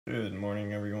Good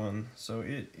morning, everyone. So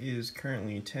it is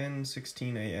currently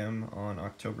 10:16 a.m. on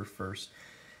October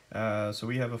 1st. So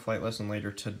we have a flight lesson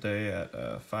later today at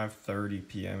 5:30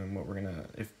 p.m. and what we're gonna,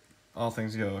 if all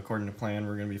things go according to plan,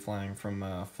 we're gonna be flying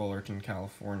from Fullerton,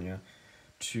 California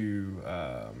to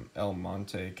El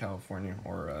Monte, California,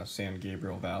 or San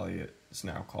Gabriel Valley it's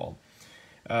now called.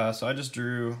 So I just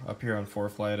drew up here on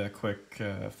ForeFlight a quick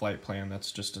flight plan.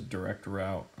 That's just a direct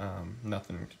route,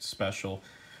 nothing special.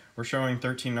 We're showing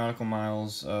 13 nautical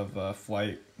miles of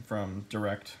flight from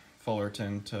direct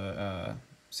Fullerton to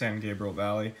San Gabriel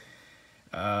Valley.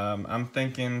 I'm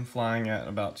thinking flying at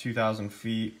about 2,000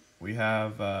 feet. We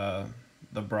have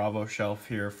the Bravo shelf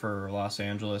here for Los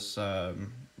Angeles.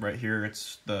 Right here,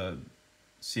 it's the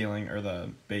ceiling, or the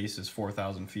base is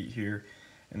 4,000 feet here.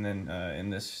 And then in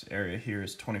this area here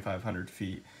is 2,500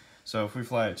 feet. So if we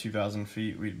fly at 2,000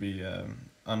 feet, we'd be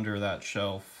under that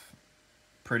shelf,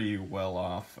 pretty well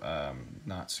off,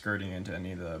 not skirting into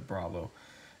any of the Bravo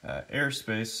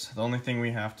airspace. The only thing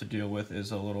we have to deal with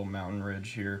is a little mountain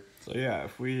ridge here. So yeah,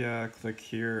 if we click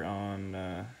here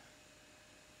on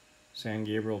San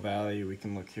Gabriel Valley, we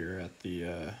can look here at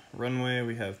the runway.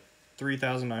 We have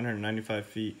 3,995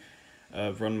 feet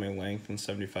of runway length and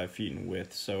 75 feet in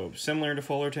width. So similar to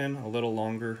Fullerton, a little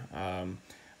longer. I'm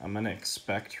going to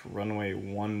expect runway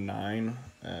 19.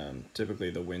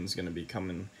 Typically the wind's going to be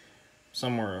coming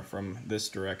somewhere from this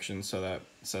direction, so that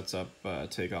sets up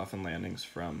takeoff and landings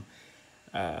from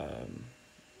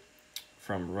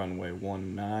runway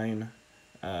 19.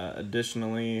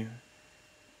 Additionally,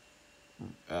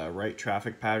 right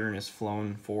traffic pattern is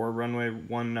flown for runway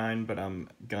 19, but I'm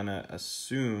gonna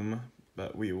assume,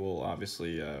 but we will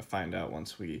obviously find out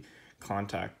once we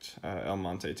contact El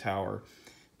Monte Tower,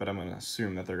 but I'm gonna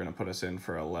assume that they're gonna put us in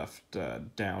for a left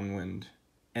downwind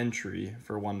entry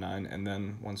for 19, and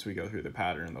then once we go through the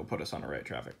pattern, they'll put us on a right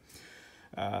traffic.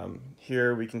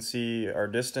 Here we can see our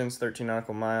distance, 13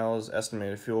 nautical miles,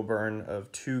 estimated fuel burn of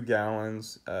 2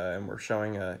 gallons, and we're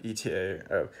showing an ETA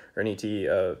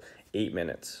of 8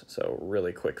 minutes, so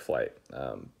really quick flight.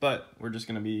 But we're just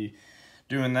going to be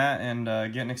doing that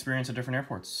and getting experience at different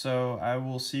airports. So I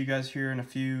will see you guys here in a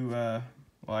few, well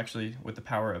actually with the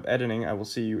power of editing, I will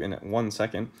see you in 1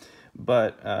 second.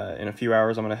 But in a few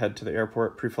hours, I'm going to head to the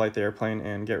airport, pre-flight the airplane,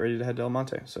 and get ready to head to El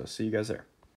Monte. So see you guys there.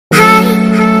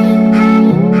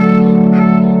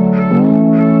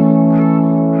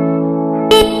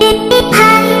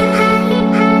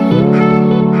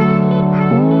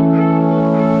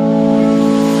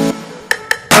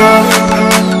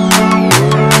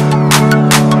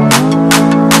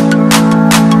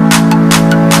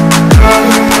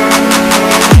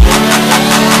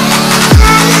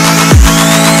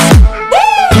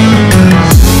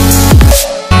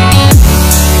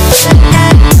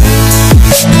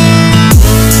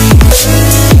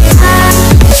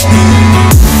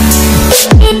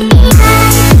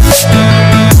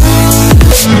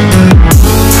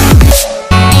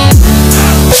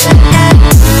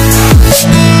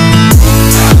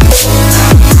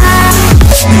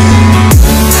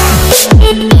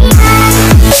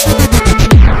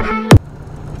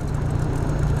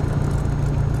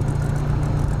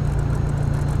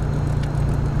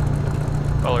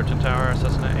 Fullerton Tower,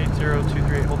 Cessna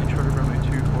 80238, holding short of runway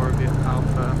 24 via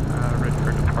Alpha, ready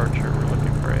for departure. We're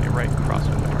looking for a right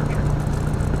crosswind departure.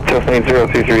 Cessna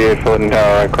 80238, Fullerton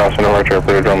Tower, right crosswind departure,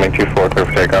 clear runway 24, clear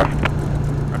for takeoff.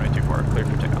 Runway 24, clear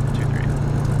for takeoff, 23.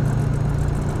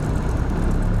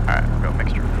 Alright, we'll go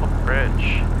mixture full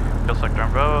bridge, fuel selector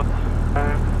on both,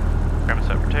 ground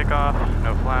set for takeoff,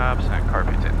 no flaps, and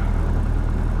carpet in.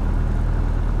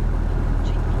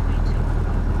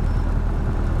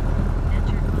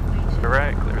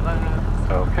 Right, clear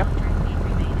left. Okay.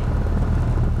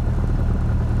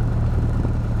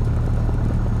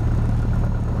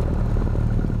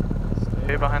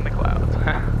 Stay behind the clouds.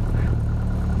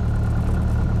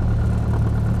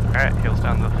 Alright, heels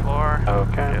down to the floor.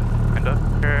 Okay. Get wind up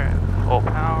here, full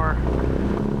power.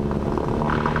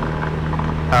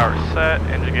 Power set,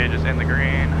 engine gauge is in the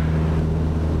green.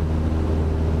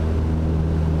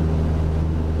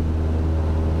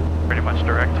 Pretty much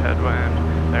direct headwind.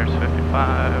 There's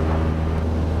 55.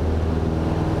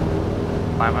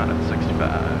 Climb out at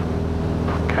 65.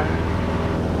 Okay.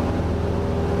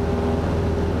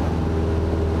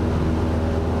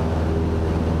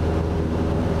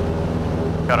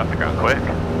 Got off the ground quick.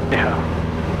 Yeah.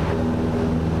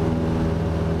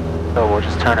 So we'll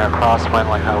just turn our crosswind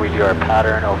like how we do our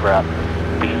pattern over at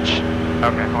the beach.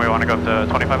 Okay, and we want to go up to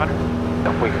 2,500?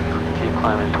 If we can keep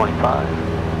climbing 25.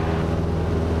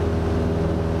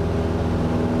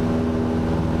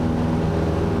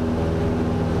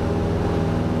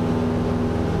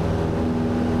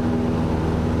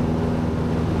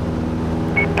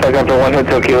 Helicopter 1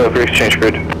 Hotel Kilo for exchange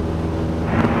grid.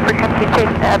 Frequency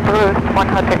 6 at Bruce, 1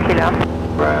 Hotel Kilo.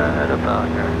 Right about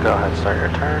here. Go ahead, start your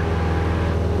turn.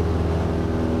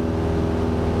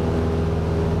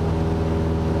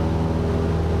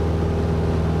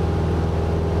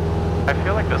 I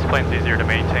feel like this plane's easier to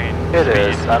maintain. It speed.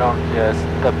 is. Yeah, it's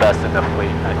the best in the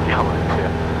fleet, I feel like, too.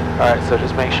 Alright, so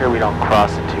just make sure we don't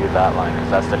cross into that line,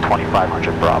 because that's the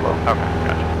 2500 Bravo. Okay,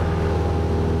 gotcha.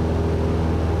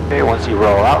 Okay, once you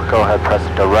roll out, go ahead, press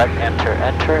direct enter,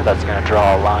 enter. That's going to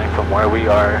draw a line from where we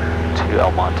are to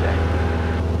El Monte.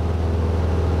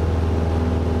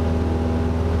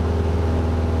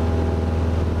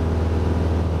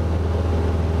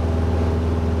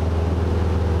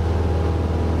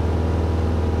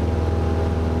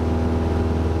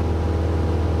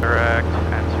 Direct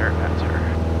enter, enter.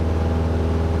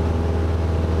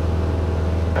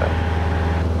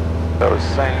 So I was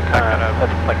saying kind of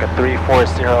like a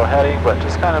 340 heading, but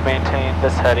just kind of maintain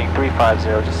this heading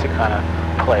 350 just to kind of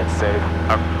play it safe.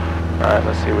 Okay. Alright,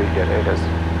 let's see what we get ATIS.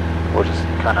 We'll just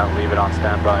kind of leave it on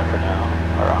standby for now.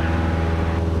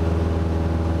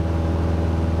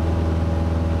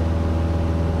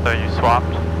 So you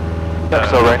swapped? Yep,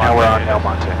 so right now we're on El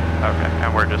Monte. Okay, and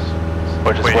we're just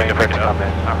waiting for it to up. come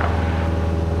in. Okay.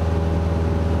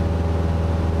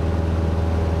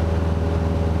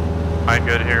 Am I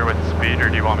good here with speed, or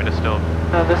do you want me to still?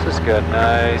 No, this is good.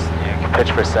 Nice. You can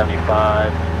pitch for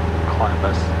 75. Climb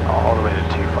us all the way to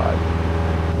 25.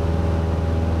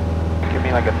 Give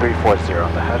me like a 340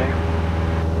 on the heading.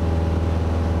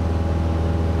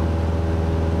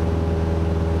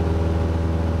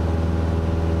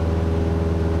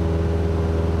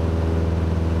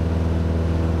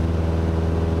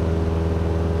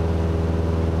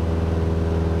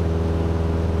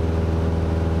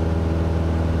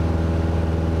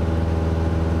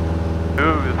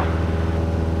 Smooth.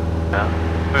 Yeah.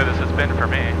 Smooth as it's been for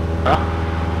me. Huh?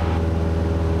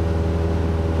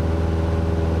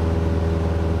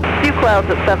 Few clouds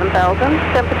at 7,000,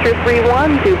 temperature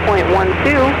 31, dew point 12,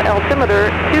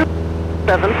 altimeter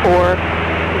 274.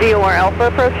 VOR Alpha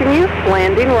approaching you,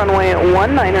 landing runway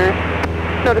 19er.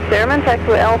 Notice airman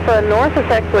taxiway Alpha north of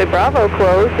taxiway Bravo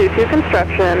closed due to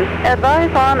construction.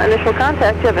 Advise on initial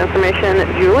contact, you have information,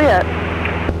 Juliet.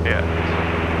 Yeah.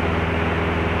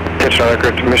 Catch another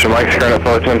correct mission, Mike, current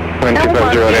Fullerton, wind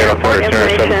 250 at 804,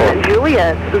 information,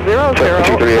 Juliet,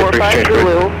 0045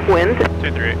 Zulu, wind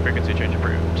 238, frequency change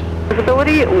approved.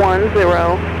 visibility 10.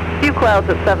 Few clouds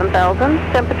at 7,000,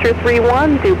 temperature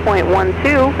 31, dew point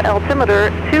 12,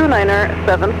 altimeter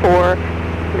 29er74.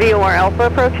 VOR Alpha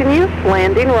approaching you,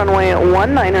 landing runway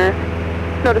 19er.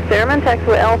 Notice airman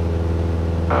taxiway Alpha.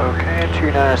 Okay,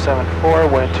 2974,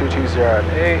 wind 220 at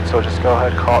 8, so just go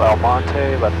ahead, call El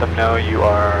Monte, let them know you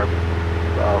are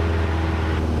about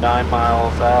 9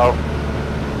 miles out,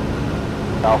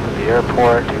 south of the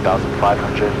airport,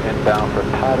 2,500 inbound for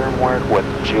pattern work with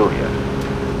Julia.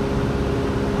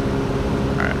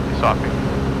 Alright, swapping.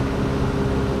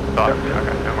 Swap.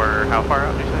 Okay, and we're how far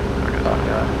out, did you say? Okay,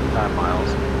 Yeah, 9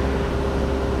 miles.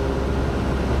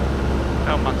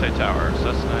 El Monte Tower,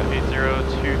 Cessna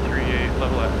 80238,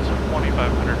 level at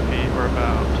 2,500 feet. We're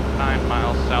about 9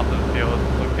 miles south of the field,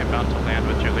 looking about to land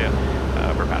with Juliet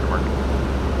for pattern work.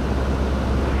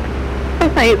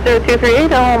 Cessna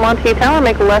 80238, El Monte Tower,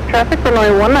 make a left traffic,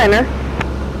 runway 19er.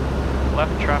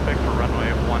 Left traffic for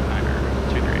runway 19er,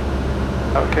 23.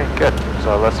 Okay, good.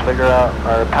 So let's figure out,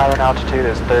 our pattern altitude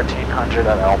is 1,300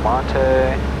 at El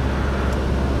Monte.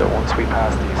 So once we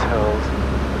pass these hills,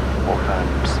 we'll kind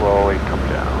of slowly come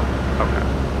down. Okay.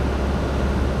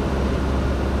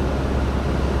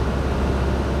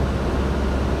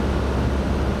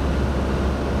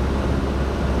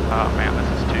 Oh man, this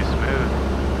is too smooth.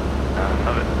 I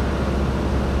love it.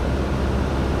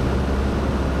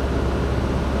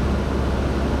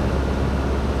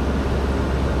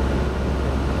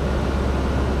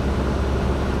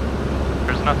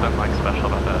 There's nothing like special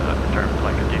about that in terms of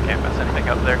like you can't mess anything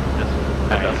up there. Just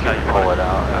And that's you how can you pull want it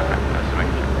out. Okay, just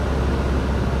making sure.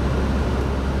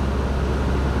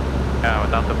 Yeah,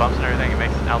 without the bumps and everything, it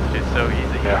makes altitude so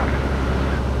easy. Yeah.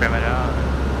 Trim it out.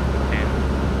 And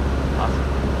awesome.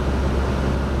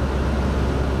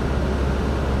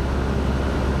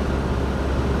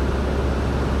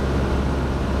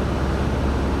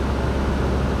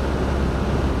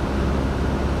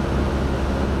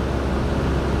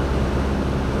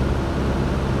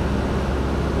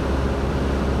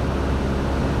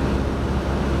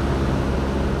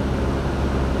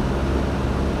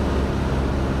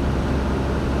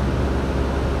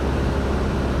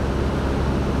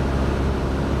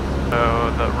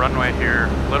 So the runway here,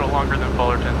 a little longer than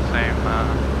Fullerton, same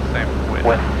same width.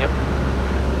 Yep.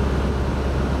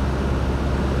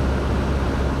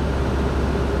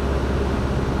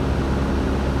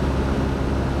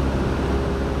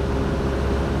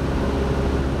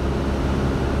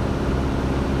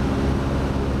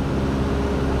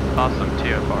 Awesome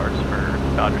TFRs for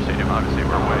Dodger Stadium. Obviously,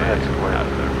 we're way out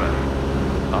of there, but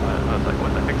I was like,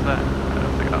 what the heck's that? I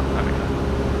don't think, oh, that makes sense.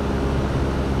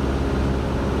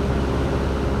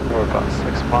 We're about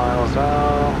 6 miles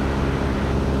out.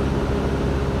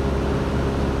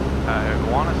 I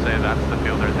want to say that's the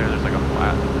field right there. There's like a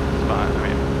flat spot. I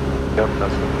mean, Yep,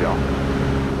 that's the field.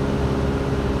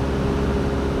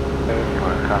 Okay, you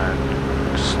want to kind of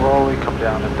slowly come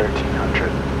down to 1300.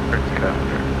 Okay.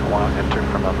 I want to enter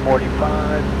from a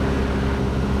 45.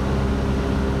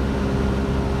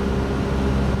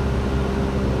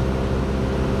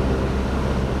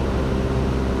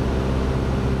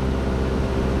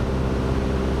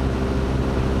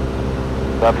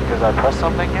 Is that because I pressed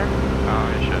something here? no,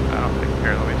 you should. I don't think.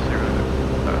 Here, let me see what it is.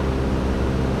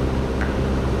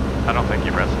 I don't think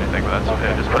you pressed anything, but that's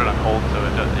okay. Just put it on hold so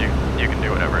it does. You can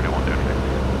do whatever and it won't do anything.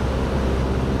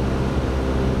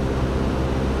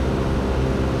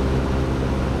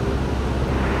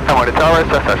 Monte Tower,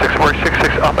 Cessna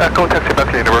 6466 up Echo, taxi back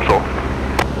to Universal.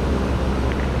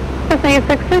 Cessna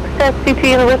 866, taxi to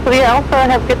Universal via Alpha,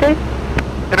 have a good day.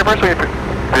 Universal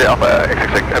via Alpha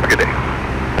 866, have a good day.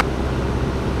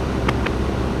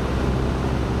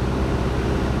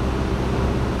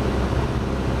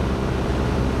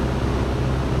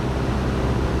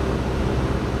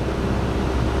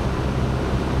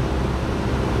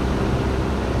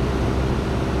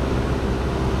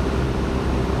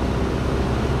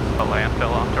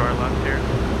 Landfill off to our left here.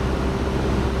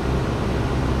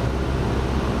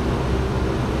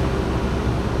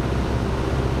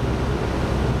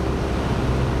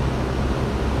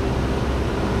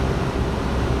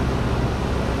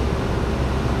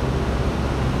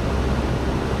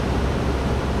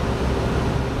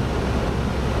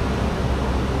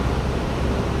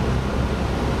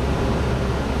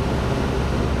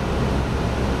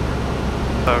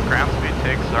 So ground speed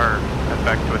takes are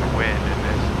effect with wind and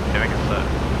is giving us a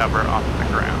number off the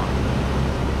ground.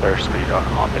 Air speed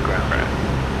on the ground. Right.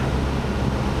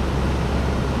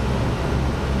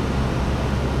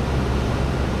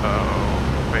 So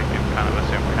we can kind of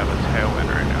assume we have a tailwind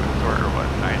right now because we're we're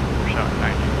showing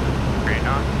 93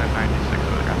 knots and 96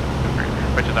 over the ground,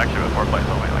 which is actually with 4 flights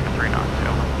only like a 3 knot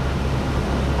tailwind.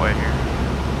 Way here.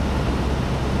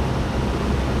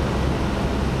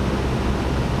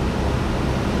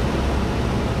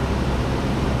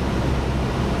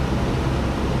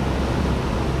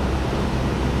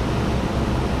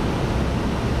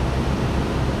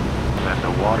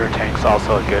 Water tank's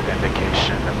also a good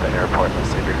indication of the airport. Let's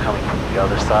say if you're coming from the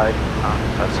other side,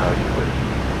 that's how you would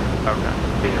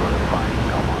be able to find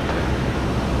El Monte.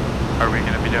 Are we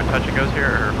going to be doing touch and goes here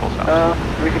or full stops?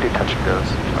 We could do touch and goes.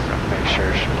 Okay. Make sure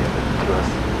she gives it to us.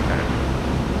 Okay.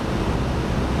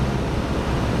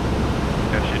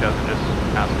 If she doesn't, just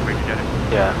ask if we can get it.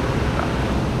 Yeah.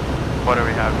 What do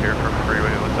we have here for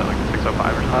freeway? What's that, like 605 or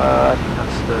something? I think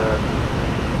that's the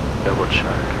double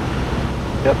check.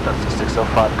 Yep, that's the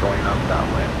 605 going up that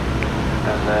way.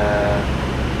 And then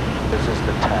this is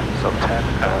the 10, so 10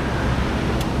 and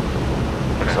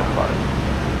 605.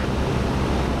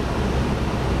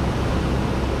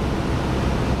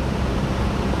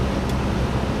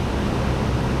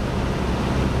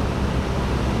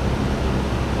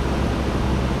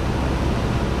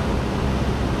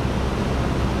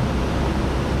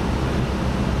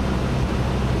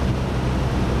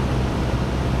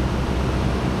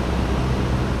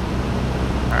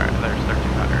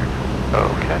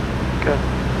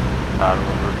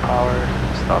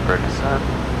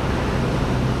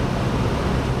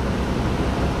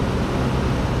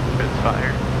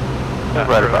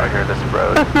 Right about here, this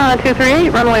road. Cessna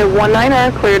 238, runway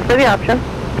 19er, cleared for the option.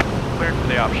 Cleared for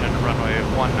the option, runway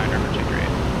 19er for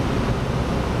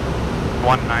 238.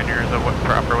 19er is a what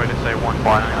proper way to say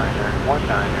 19er?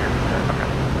 19er. Okay.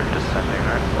 We're descending,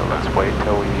 right? So let's wait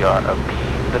till we are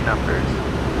abeam the numbers.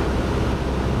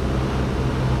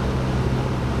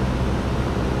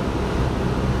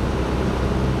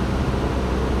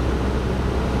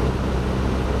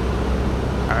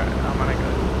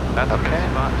 That's a good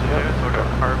spot to do it, so we'll go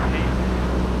RP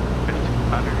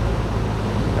 1500.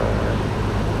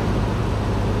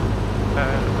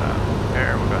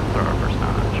 Here, we'll go and throw our first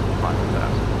notch. Fly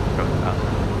 1,000. Go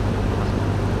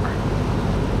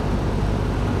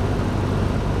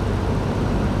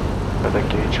 1,000. The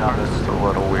gauge on this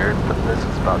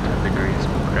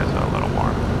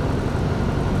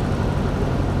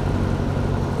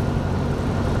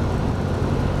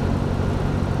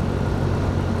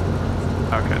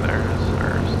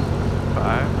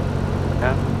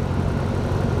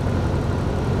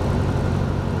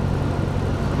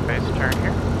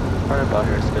Right about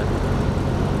here is good.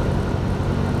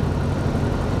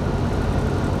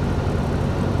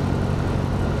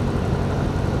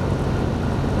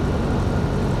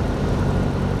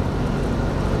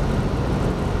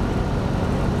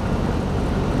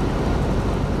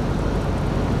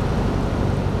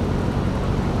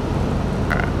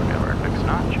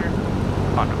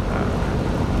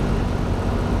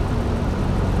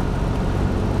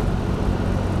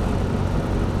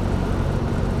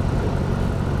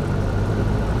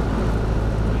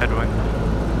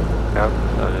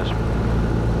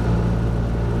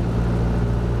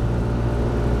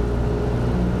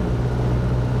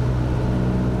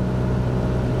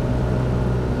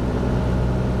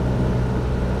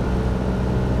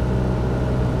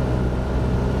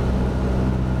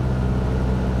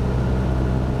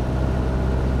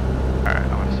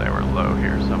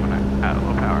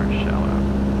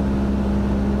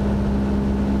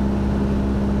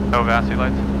 No VASI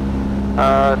lights?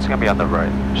 It's gonna be on the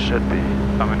right. Should be.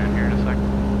 Coming in here in a second.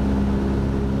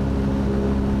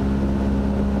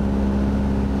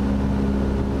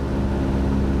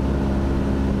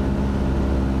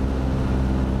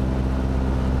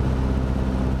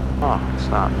 Oh, it's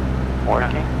not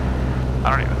working. Yeah. I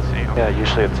don't even see them. Yeah,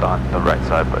 usually it's on the right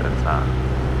side, but it's not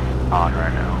on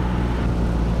right now.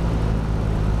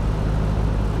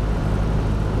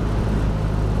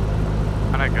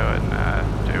 I'm gonna go ahead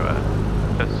and do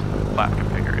this lap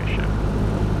configuration.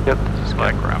 Yep. Just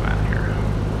like where I'm at here.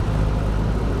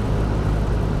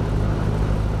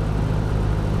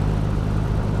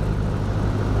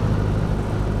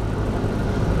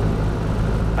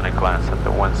 And I glance at the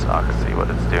windsock, see what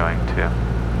it's doing too.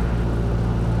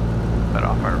 That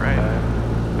off our right.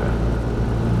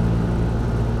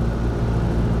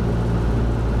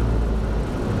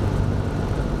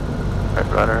 Right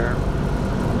rudder.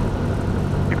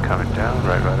 Keep coming down.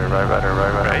 Right rudder, right rudder,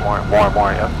 right rudder. Right.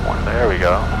 More, yep, more. There we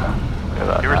go.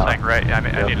 You were saying right, I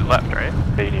mean, yep. I needed left, right?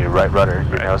 Yeah, you need a right rudder.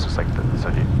 Your right. nose is like this, so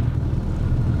you...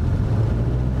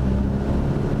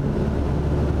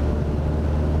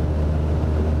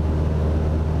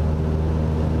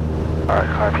 Alright,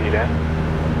 car P'd in.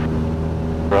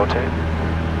 Rotate.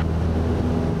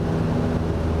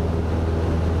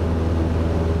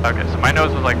 Okay, so my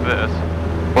nose was like this.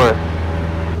 What?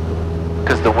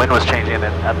 Because the wind was changing and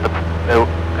then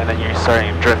and then you're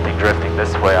starting drifting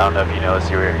this way. I don't know if you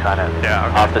noticed, you were kind of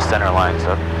off the center line.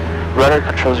 So rudder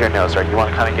controls your nose, right? You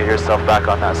want to kind of get yourself back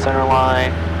on that center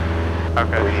line.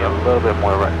 Okay. We need a little bit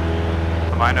more right.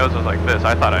 So my nose was like this.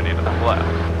 I thought I needed left,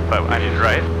 but I needed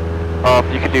right.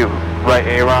 You can do right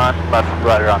aileron, left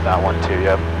rudder on that one too.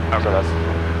 Yep. Okay. So that's.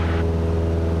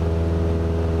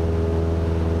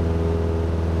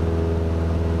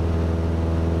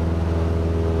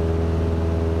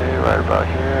 Okay, right about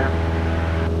here.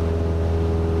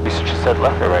 You just said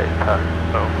left or right?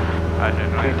 Oh, I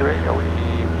didn't know. P3, are we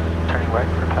turning right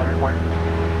for pattern work?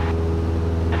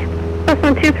 Plus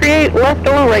 1238, left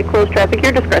or right, close traffic,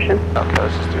 your discretion. Okay,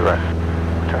 let's just do right.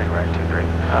 Turning right, 23.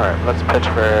 Alright, let's pitch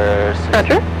for 60.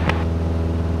 Roger.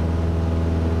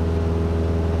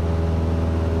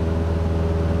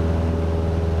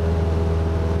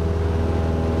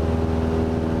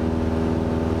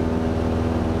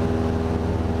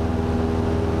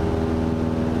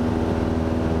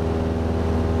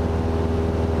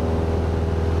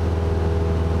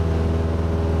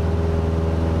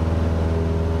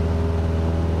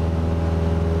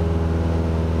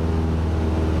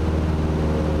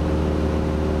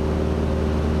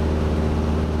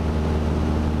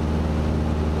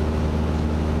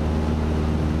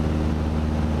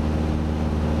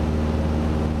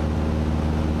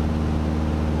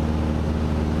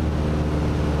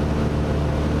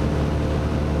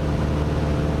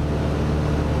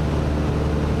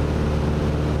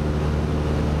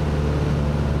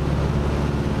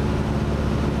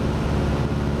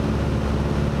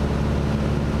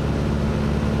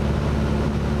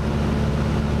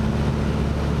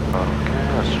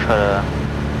 Try to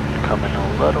come in a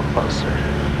little closer.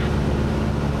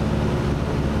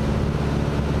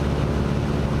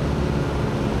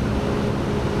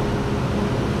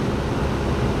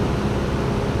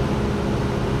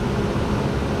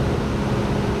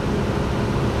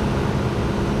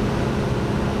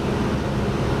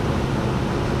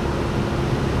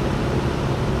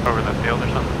 Over the field or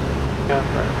something? Yeah,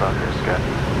 right about here is good.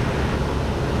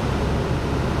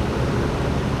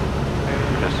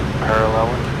 Just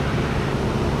paralleling.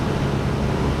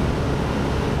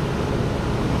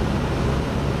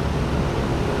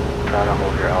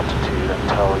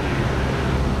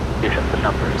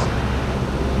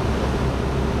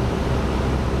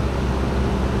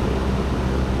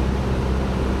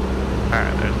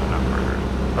 Alright, there's the number.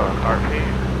 RP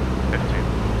 15.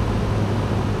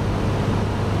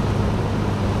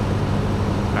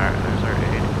 Alright, there's our 8.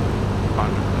 On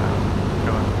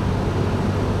go on.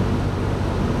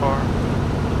 4.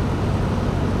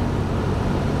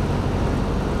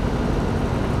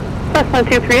 Cessna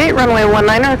 238, runway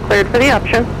 19er, cleared for the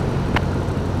option.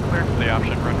 Cleared for the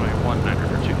option, runway 19er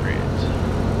for 238.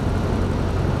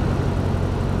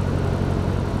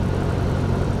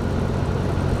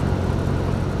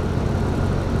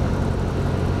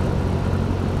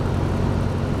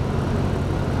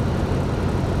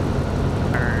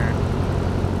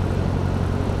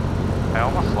 I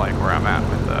almost like where I'm at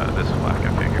with this flat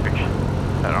configuration.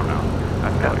 I don't know. I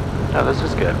feel like No, this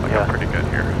is good. I'm pretty good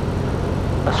here.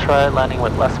 Let's try landing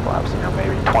with less flaps,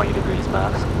 maybe 20 degrees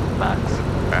max.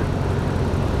 Okay.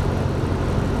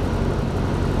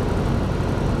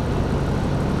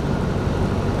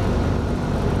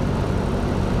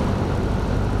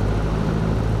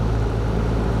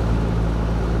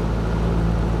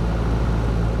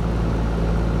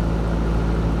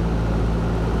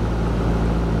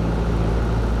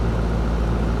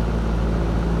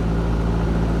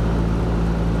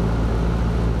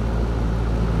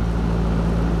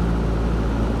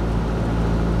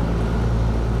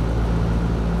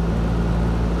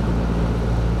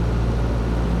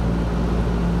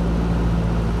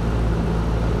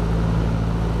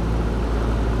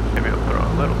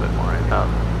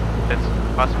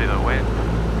 Must be the wind.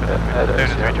 Because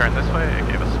as soon as we turned this way, it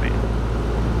gave us speed.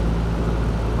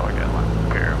 So I get one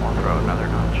here and we'll throw another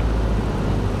notch.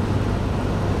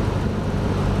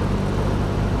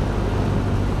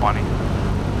 $20.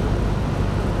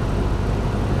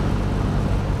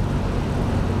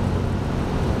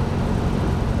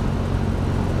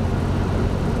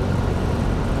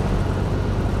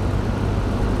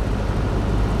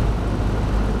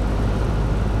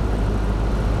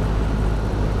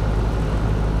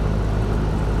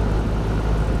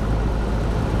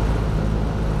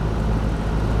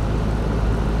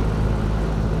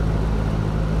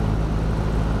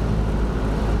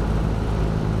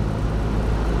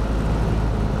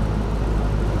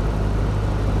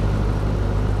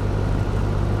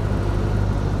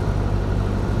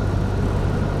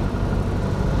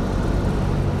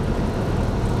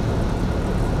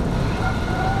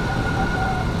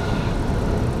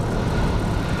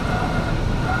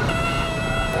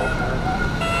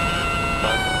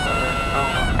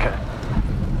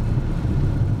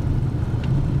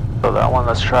 So that one,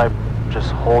 let's try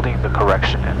just holding the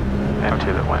correction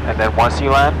into the wind. And then once you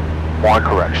land, more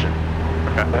correction.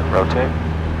 Okay. Then rotate.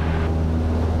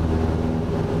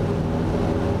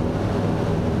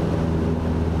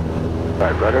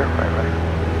 Right rudder, right rudder.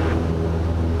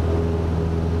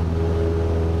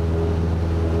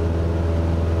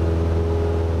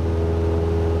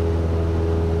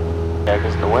 Yeah,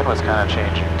 because the wind was kind of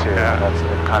changing too. Yeah.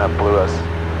 It kind of blew us.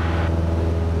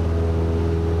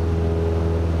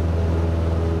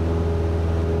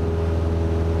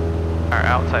 Our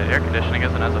outside air conditioning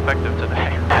isn't as effective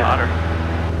today. Hotter.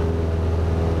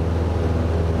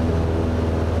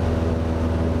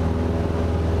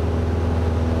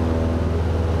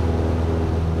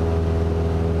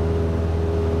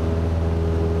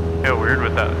 Feel weird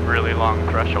with that really long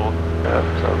threshold. Yep,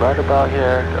 so right about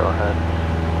here, go ahead.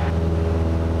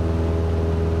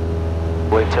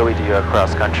 Wait till we do a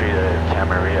cross country to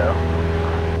Camarillo.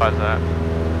 Why's that?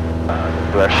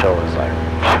 The threshold is like,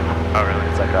 Oh really?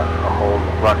 it's like a whole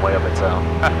runway of its own.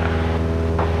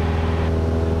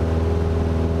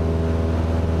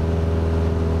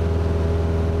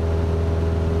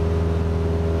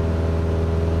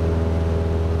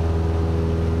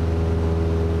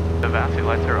 The Vassy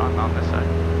lights are on this side.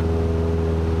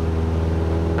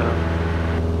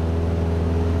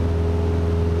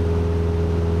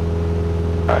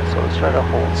 Alright, so let's try to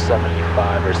hold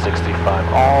 75 or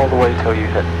 65 all the way till you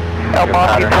hit El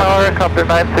Monte Tower, Copter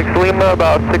 96 Lima,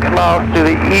 about 6 miles to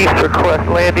the east, request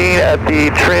landing at the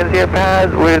transient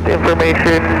pad with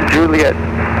information Juliet.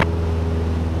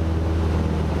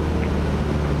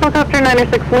 Helicopter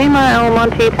 96 Lima, El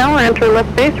Monte Tower, enter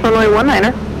left base, runway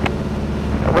 19er.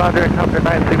 Roger, Copter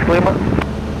 96 Lima.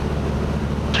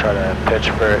 Let's try to pitch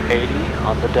for 80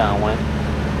 on the downwind.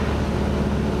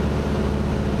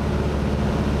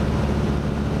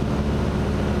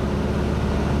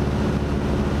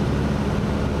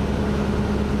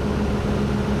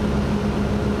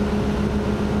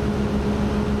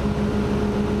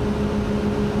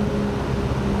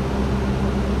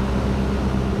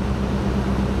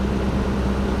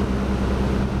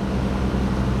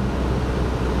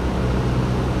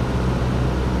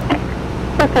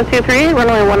 Cessna 238,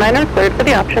 runway 19er, cleared for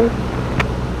the option.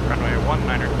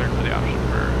 19er cleared for the option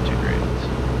for 2 grades.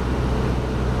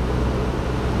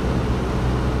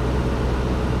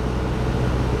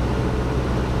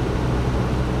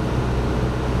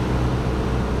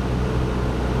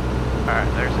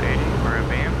 Alright, there's 80. We're a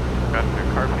beam. Got a new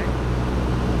car peak.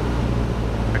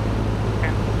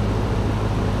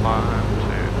 1,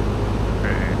 2,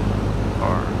 3,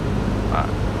 4,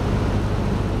 5.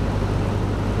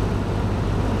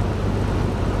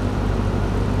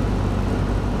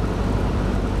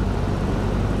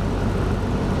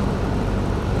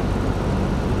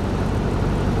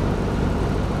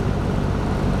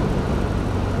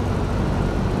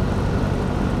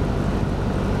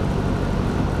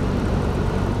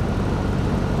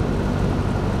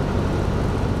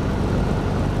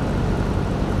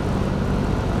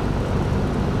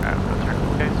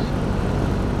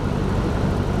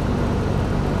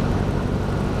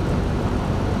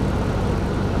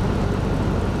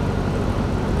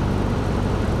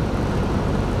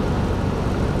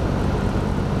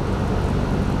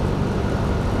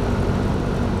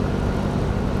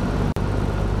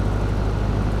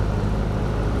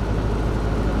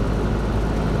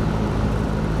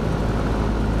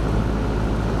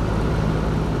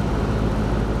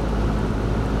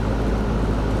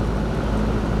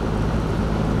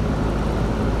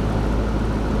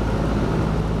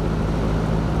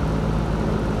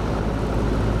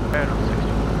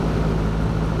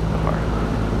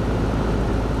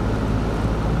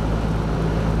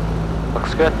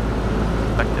 Looks good.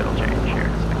 Like it'll change here.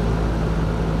 It's like,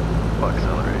 we'll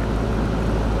accelerate.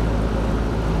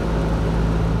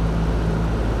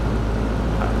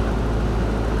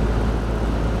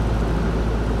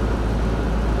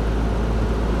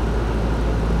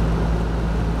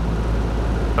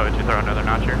 So would you throw another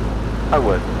notch here? I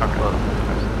would. Okay.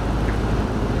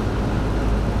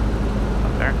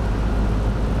 Up there?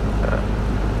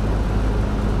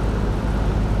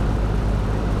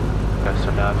 Okay, so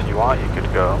now if you want, you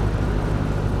could go.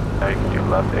 Now you can do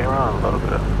left aileron a little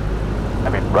bit. I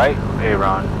mean, right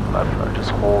aileron, left.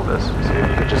 Just hold this. See if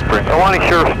you could just bring it. Alani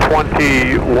Sheriff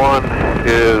 21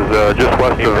 is just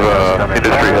west of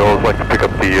Industry Hills. Like to pick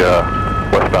up the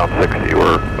westbound 60.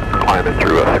 We're climbing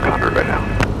through 600 right now.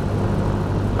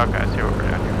 Okay, I see what we're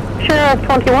doing here. Sheriff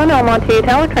 21, El Monte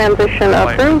Tower, transition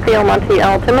approved, the El Monte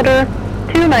altimeter,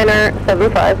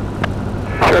 2975.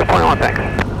 Sheriff 21, thanks.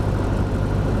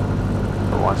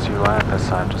 Once you land this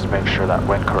time, just make sure that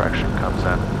wind correction comes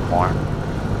in more.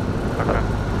 Okay.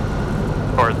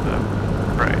 Towards the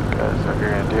right. Okay, so if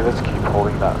you're going to do this, keep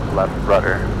holding that left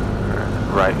rudder, or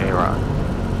right aileron.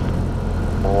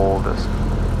 Hold this.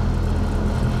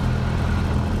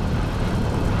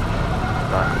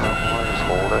 Back a little more, just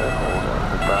hold it, hold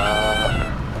back.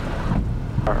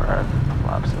 Alright,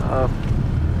 flaps up.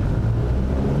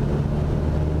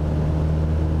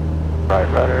 Right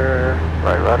rudder,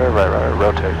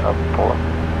 rotate up, pull up.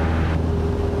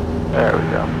 There we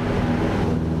go.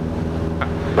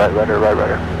 Right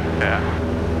rudder. Yeah.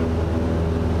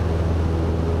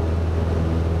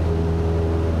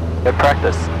 Good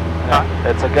practice. Huh?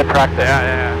 It's a good practice.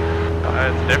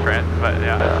 Yeah. It's different, but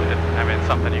yeah, I mean, it's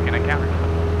something you can encounter.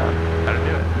 How to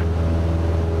do it.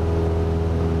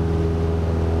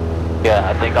 Yeah,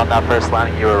 I think on that first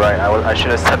landing you were right. I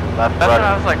should have said left That's rudder.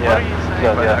 what I was like, what are you saying?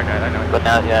 Yeah, But yeah. okay, I know. But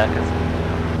now, yeah, because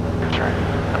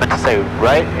I meant to say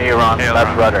right aileron,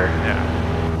 left rudder. Yeah.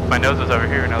 My nose was over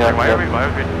here, and I was like, why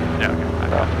would we? Yeah, okay. I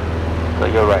got you. So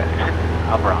you're right.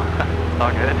 I'm wrong. It's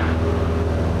all good.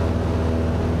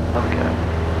 Okay.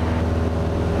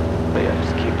 But yeah,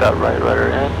 just keep that right rudder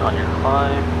in on your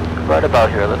climb. Right about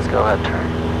here, let's go ahead and turn.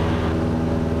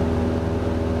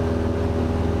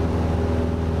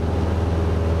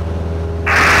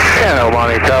 And El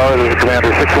Monte Tower, this is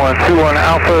Commander 6121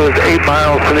 Alpha, is 8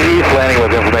 miles to the east, landing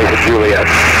with information Juliet.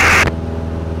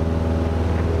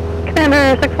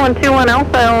 Commander 6121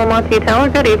 Alpha, El Monte Tower,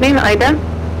 good evening, IDEN.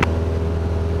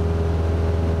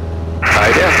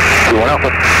 IDEN, 21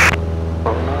 Alpha.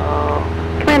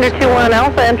 Commander 21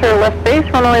 Alpha, enter left base,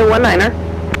 runway 19er.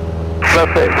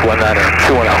 Left base, 19er,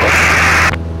 21 Alpha.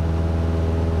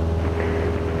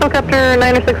 Helicopter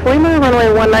 906 Lima, runway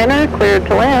 19er, cleared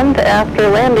to land. After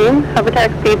landing, have a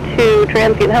taxi to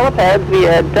transient helipads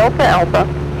via Delta Alpha.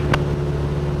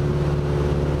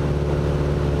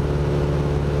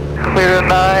 Clear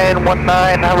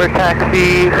 919, hover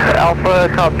taxi, Alpha,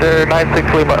 copter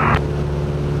 96 Lima.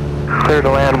 Clear to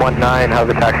land 19,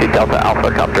 hover taxi, Delta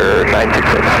Alpha, copter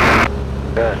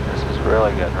 966. Good, this is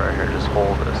really good right here, just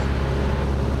hold this.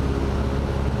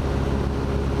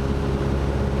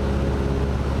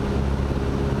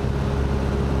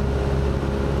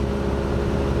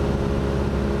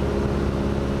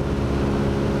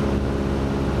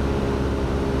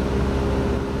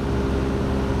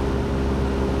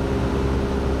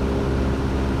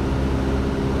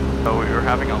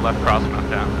 left crosswind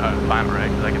down, final right,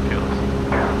 because I can feel this.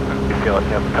 You feel it,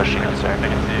 yep, pushing us, I right?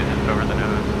 can see it just over the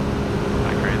nose.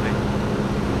 Like crazy.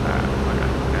 Okay,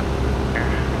 good. Here.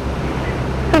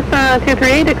 Cessna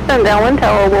 238, extend downwind,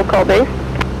 tower will call base.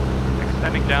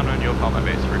 Extending downwind, you'll call my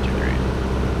base for 238.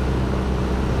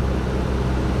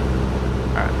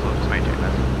 Alright, so we'll just maintain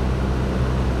this.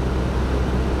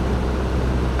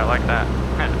 I like that.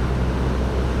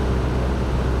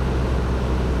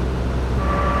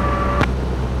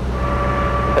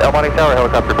 El Monte Tower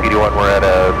Helicopter PD-1, we're at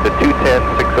the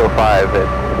 210-605 at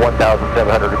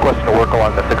 1,700, requesting to work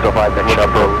along the 605 and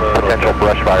up for potential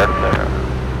brush fire.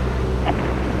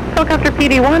 Helicopter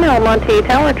PD-1, El Monte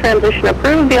Tower, transition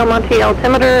approved, the El Monte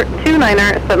altimeter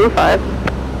 2975.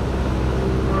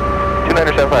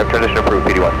 2975, transition approved,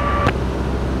 PD-1.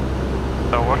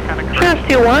 So what kind of Sheriff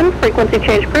correction? 2-1, frequency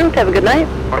change approved, have a good night.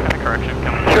 What kind of correction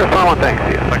can we do? Sure, fine, thanks.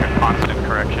 It's like a constant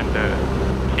correction to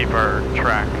keep our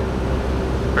track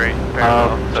very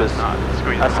well, so it's just not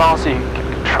squeezing. as long as you can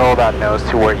control that nose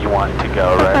to where you want it to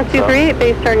go, right? Cessna 238,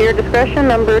 base turn your discretion,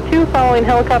 number 2, following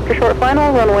helicopter short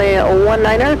final, runway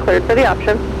 19er, cleared for the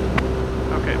option.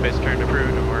 Okay, base turn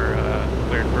approved, and we're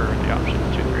cleared for the option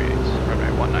 238, runway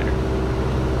 19er.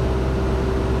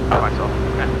 Oh, myself.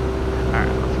 Okay. Alright,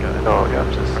 let's go. Oh, yeah,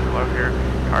 just Low here,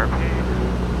 RP,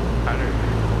 100.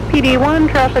 PD-1,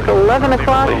 traffic 11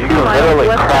 o'clock, So 2 you can miles literally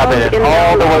crab westbound, it inbound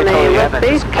all the way on till the a end west and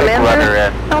base, just kick rudder commander,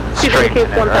 in altitude straight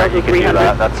indicates in it, right? You can do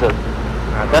that. 1,300.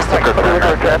 That's the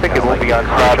preferred traffic. It will be on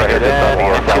crabbing it in,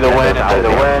 to the wind, and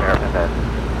and then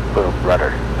boom,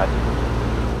 rudder.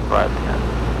 But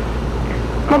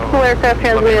Multiple aircraft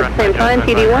transmitting at the same time,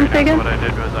 PD-1 stay again. What I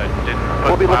did was I didn't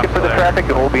put we'll be looking for the traffic,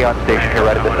 and we'll be on station here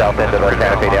right at the south end of the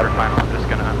Santa Fe Dam. I'm just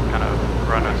gonna kind of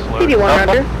run a slow. PD-1,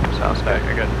 roger. Sounds Okay,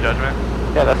 good. I got judgment.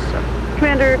 yeah, that's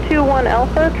Commander 2-1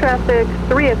 Alpha, traffic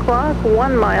 3 o'clock,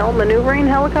 1 mile, maneuvering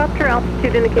helicopter,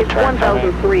 altitude indicates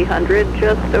 1,300,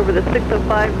 just over the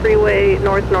 605 freeway,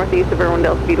 north-northeast of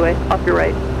Irwindale Speedway, off your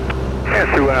right. And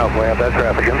 2-1 Alpha, we have that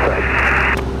traffic inside.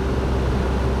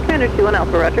 Commander 2-1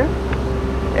 Alpha, roger.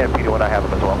 And PD-1, I have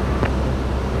them as well.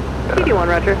 PD-1,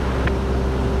 roger.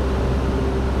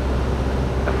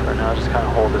 for now. Just kind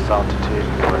of hold this altitude.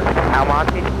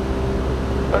 Almonte.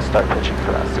 Let's start pitching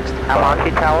for that 65.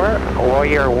 Almonte Tower,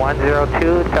 Warrior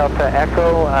 102, Delta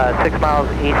Echo, 6 miles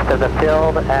east of the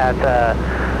field at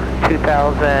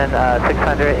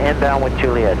 2,600 inbound with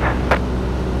Juliet.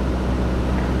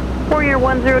 Warrior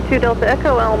 102 Delta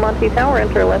Echo, Almonte Tower,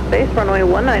 enter left base, runway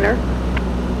 19er.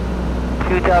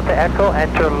 2 Delta Echo,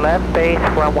 enter left base,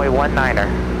 runway 19er.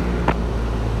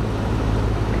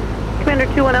 Commander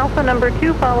 2-1 Alpha, number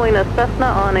 2, following a Cessna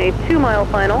on a 2-mile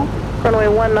final. Runway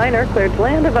 19er, cleared to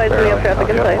land, advising we have traffic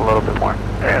in sight. A little bit more.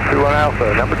 And 2-1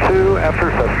 Alpha, number 2 after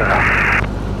Cessna.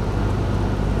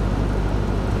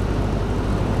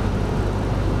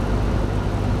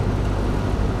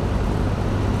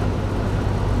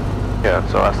 Yeah,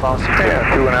 so as long as you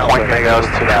Yeah, 2-1 Alpha. point your nose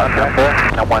to that number,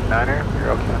 and 19er,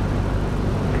 you're okay.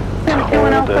 Commander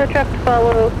 2-1 Alpha, traffic to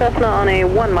follow Cessna on a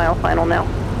 1-mile final now.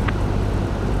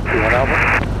 2-1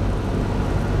 Alpha.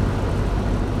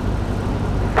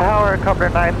 Tower,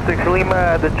 Company 96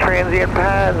 Lima, the transient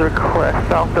pads, request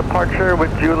south departure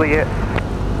with Juliet.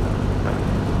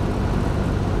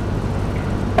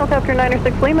 Helicopter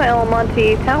 906 Lima, El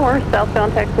Monte Tower,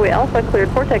 southbound taxiway Alpha, cleared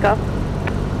for takeoff.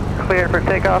 Cleared for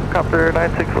takeoff, Company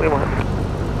 96 Lima.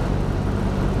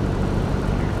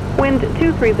 Wind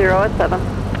 230 at 7.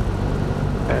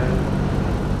 And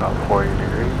about 40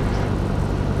 degrees.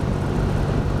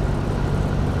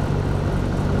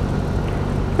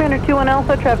 Commander 2-1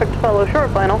 Alpha, traffic to follow short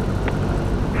final.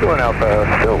 2-1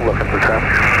 Alpha, still looking for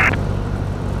traffic.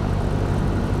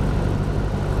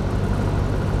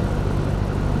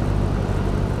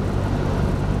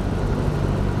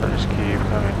 So just keep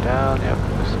coming down. Yep,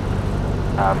 just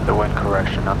have the wind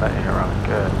correction on that aileron.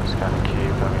 Good. Just kind of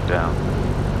keep coming down.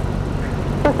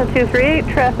 Cessna 238,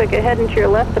 traffic ahead and to your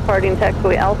left, departing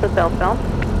taxiway Alpha southbound.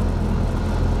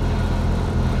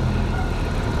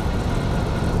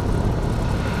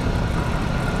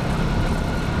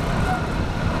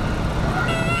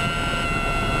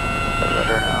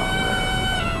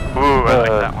 Ooh, I like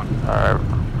that one. Alright.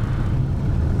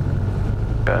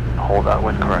 Good. Hold that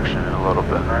wind correction in a little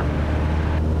bit, right?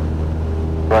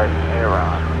 Right,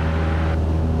 aileron.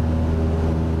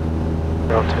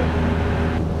 Rotate.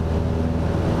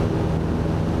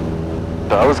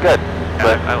 So that was good. Yeah,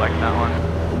 But I like that one.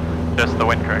 Just the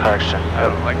wind correction. correction. I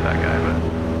don't like that guy, but...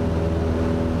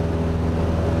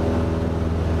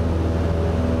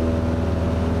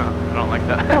 No, I don't like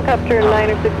that. Helicopter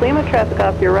 906 Lima, traffic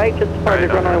off your right, just departed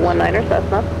Right, runway okay. 19er,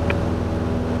 Cessna.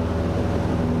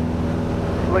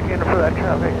 looking for that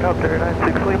traffic, copter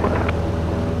 96 Lima.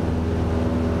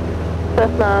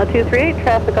 Cessna 238,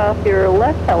 traffic off your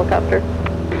left helicopter.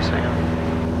 Hey, Sam.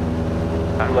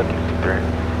 I'm looking through.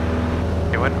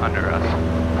 He went under us.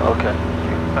 Okay.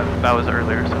 That was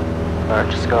earlier, so. Alright,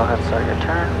 just go ahead and start your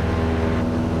turn.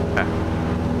 Okay.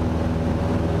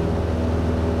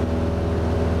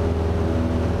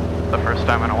 The first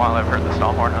time in a while I've heard the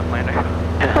stall horn on landing.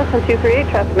 Cessna 238,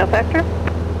 traffic no factor.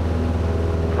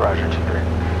 Roger, 2-3.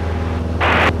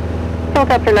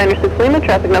 Helicopter 96 Lima,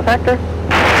 traffic no factor.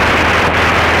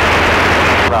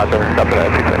 Roger, copy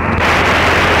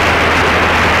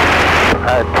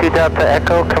that, 2 Delta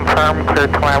Echo, confirm clear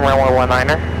to land runway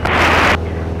 19er.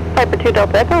 Piper 2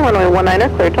 Delta Echo, runway 19er,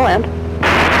 cleared to land.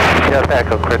 Delta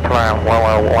Echo, clear to land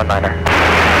runway 19er.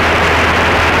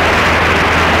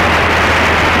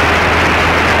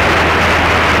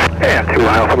 And 2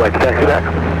 Alpha, like to taxi back.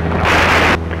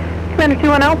 Commander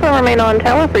 21 Alpha, remain on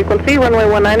tower frequency, runway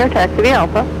 19er, taxi via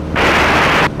Alpha.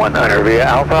 19er via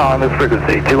Alpha on this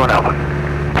frequency, 21 Alpha.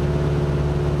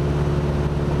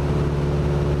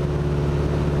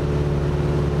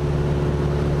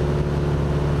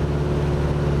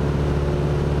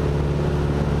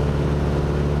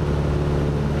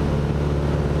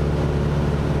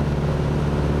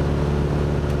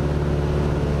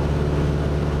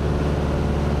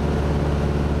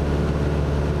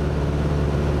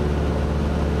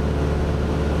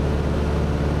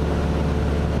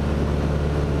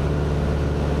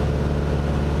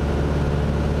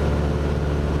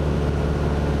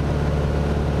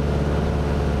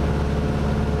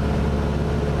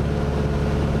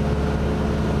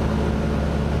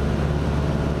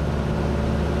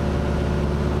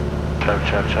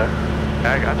 Check.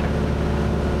 Yeah, I got you.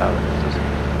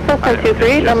 Cessna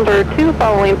 238, number 2,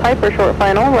 following Piper, short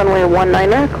final, runway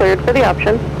 19er, cleared for the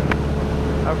option.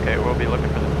 Okay, we'll be looking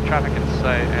for the traffic in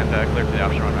sight and clear for the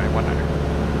option runway 19er.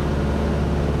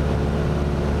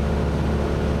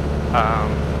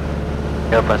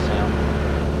 Yep, I see him.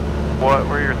 What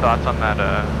were your thoughts on that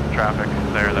traffic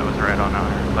there that was right on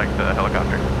our, like the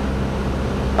helicopter?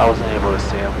 I wasn't able to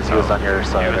see him because he was on your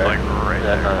side. He was like right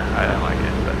Yeah, there. I didn't like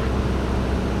it, but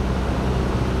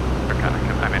we're kind of.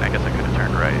 I mean, I guess I could have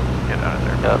turned right, and get out of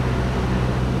there. Yep.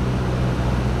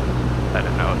 I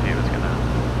didn't know if he was gonna.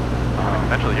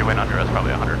 Eventually, he went under us,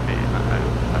 probably 100 feet. All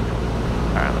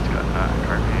right, let's go.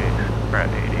 Car B, we're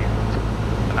at 80. It's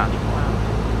a notch below.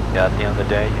 Yeah, at the end of the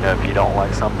day, you know, if you don't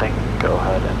like something, go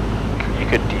ahead and you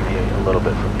could deviate a little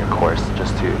bit from your course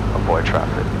just to avoid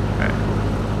traffic. Right.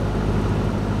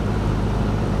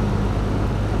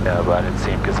 Yeah, but I didn't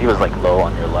see him because he was like low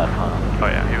on your left, huh? Oh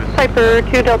yeah, he was. Piper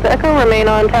 2 Delta Echo, remain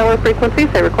on tower frequency,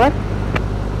 say request.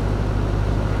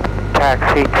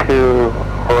 Taxi to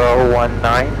row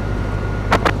 19.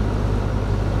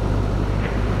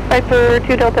 Piper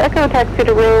 2 Delta Echo, taxi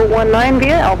to row 19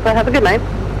 via Alpha, have a good night.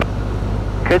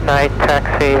 Good night,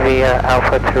 taxi via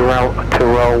Alpha to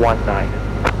row 19.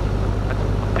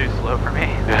 That's too slow for me.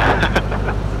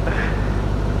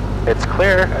 It's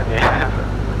clear. I mean,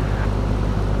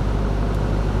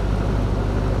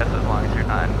 That's as long as you're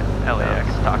not LAX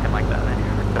talking like that, then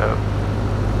you're dope.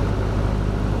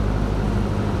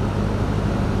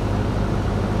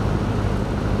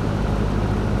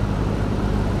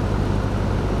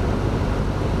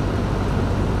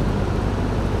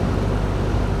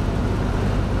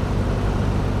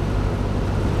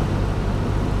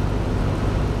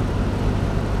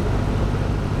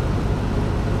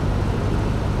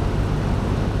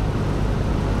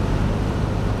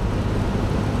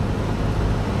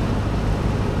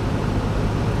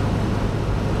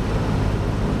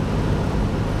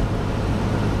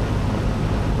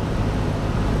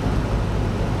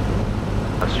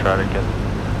 let's try to get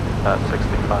that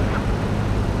 65.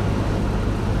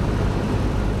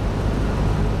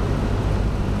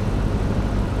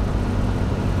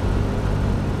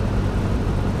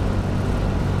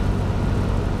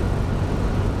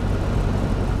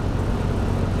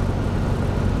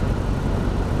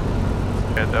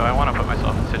 Good though, I want to put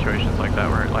myself in situations like that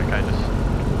where like I just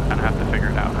kind of have to figure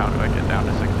it out. How do I get down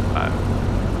to 65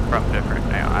 from different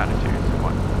attitudes and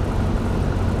what?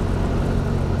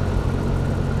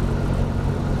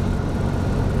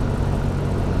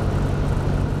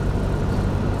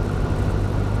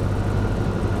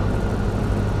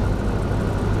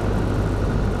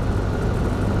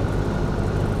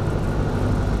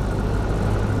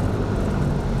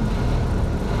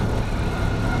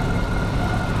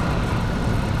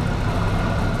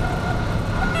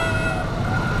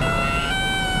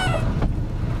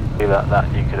 That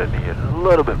you could have needed a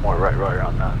little bit more right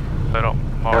on that. So I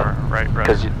don't More right rudder?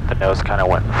 Because the nose kind of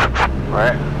went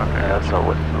right. Okay. Yeah, so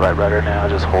with right rudder now,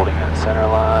 just holding it center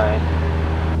line.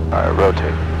 Alright,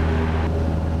 rotate.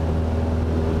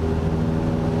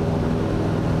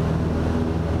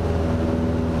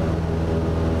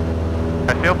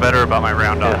 I feel better about my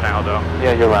round off now though.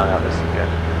 Yeah, your round off is good.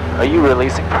 Are you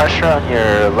releasing pressure on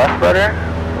your left rudder?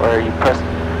 Or are you pressing?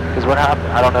 Because what happened,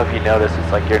 I don't know if you noticed,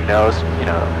 it's like your nose, you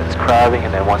know, it's crabbing,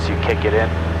 and then once you kick it in,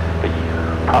 but you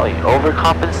probably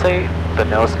overcompensate, the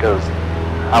nose goes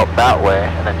out that way,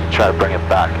 and then you try to bring it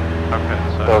back. Okay,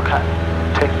 So kind of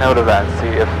take note of that and see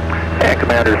if... And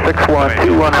Commander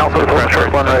 6121 Alpha,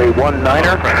 short runway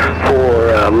 19er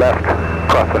for left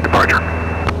crosswind departure.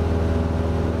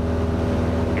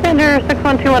 Commander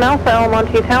 6121 Alpha, El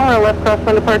Monte Tower, left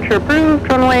crosswind departure approved.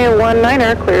 Runway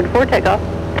 19er cleared for takeoff.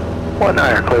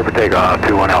 19er, clear for takeoff,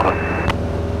 21 Alpha.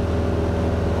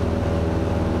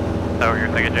 Is that what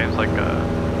you're thinking, James? Like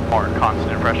more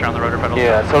constant pressure on the rotor pedals?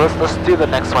 Yeah, so let's do the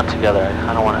next one together. I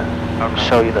kind of want to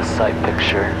show you the sight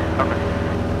picture. Okay.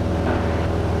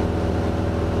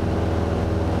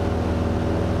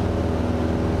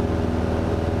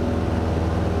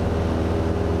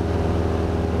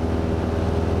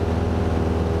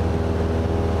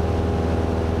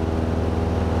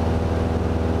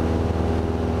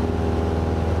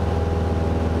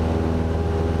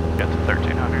 Get to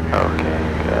 1300. Okay,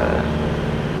 good.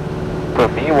 For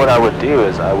me, what I would do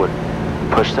is I would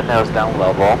push the nose down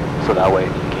level, so that way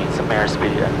you gain some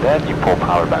airspeed, and then you pull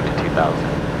power back to 2000.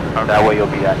 Okay. That way you'll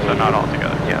be at 80. So not all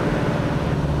together. Yeah.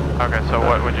 Okay, so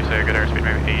what would you say a good airspeed?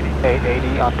 Maybe 80?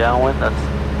 80 on downwind, that's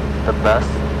the best.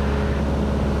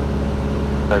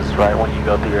 That's right when you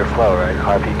go through your flow, right?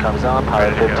 RP comes on, power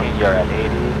Ready to 15, go. you're at 80, you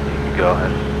can go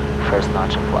ahead. First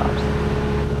notch of flaps.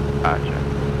 Gotcha.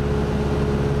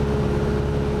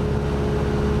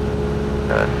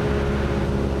 Good.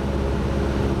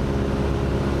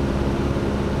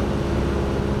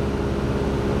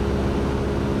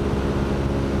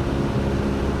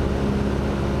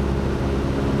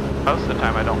 Most of the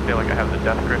time I don't feel like I have the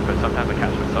death grip, but sometimes I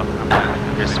catch myself and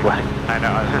I'm You're sweating. I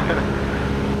know.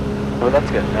 Oh, that's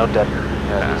good. No dead.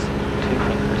 Yeah, just 2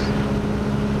 fingers.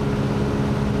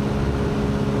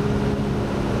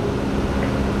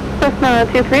 Cessna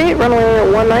 238, runway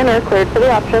 19er cleared for the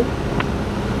option.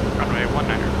 Runway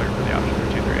 19er clear for the option for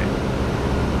 238.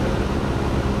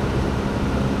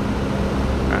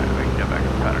 Alright, we can get back in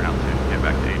the pattern altitude, get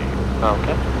back to 80.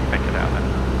 Okay. Make it out then.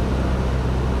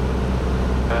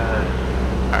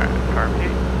 Alright, RP.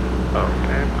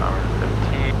 Okay, power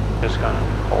 15. Just gonna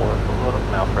hold it a little.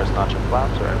 Now first notch of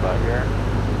flaps right about here.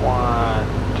 1,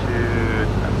 2,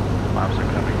 flaps are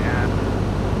coming in.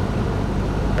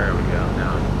 There we go,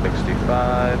 now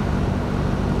 65.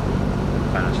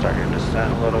 Kind of start your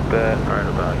descent a little bit, right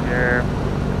about here.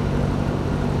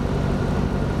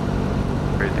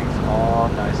 Everything's all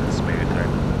nice and smooth there.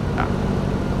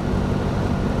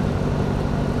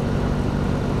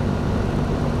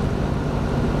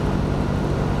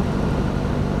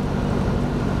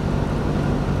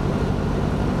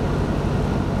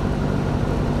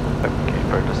 Keep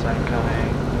our descent coming.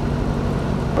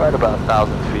 Right about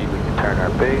 1,000 feet, we can turn our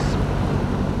base.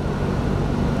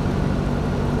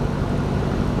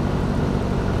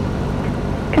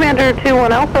 Commander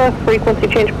 21 Alpha, frequency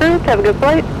change approved. Have a good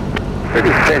flight.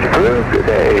 Frequency change approved. Good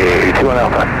day, 21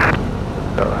 Alpha.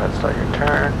 Go ahead, start your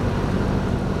turn.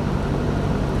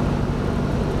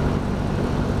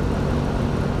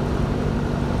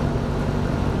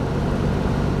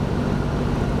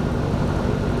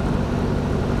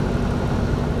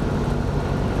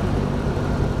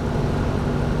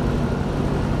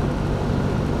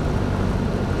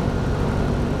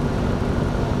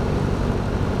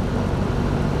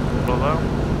 Below?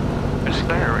 Just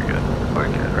there, we're good. We're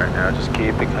good right now. Just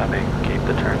keep it coming. Keep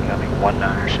the turn coming.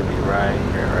 19er should be right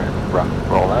here. Right.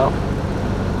 Roll out.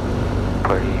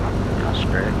 Pretty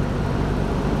straight.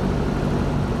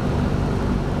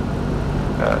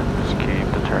 Just keep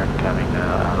the turn coming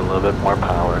now. Add a little bit more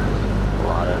power. A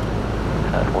lot of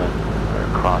headwind or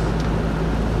cross.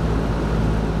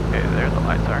 Okay, there the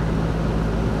lights are.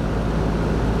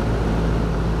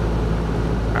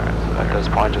 Alright, so At this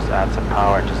point, just add some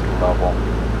power and just level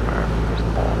our first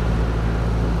pull.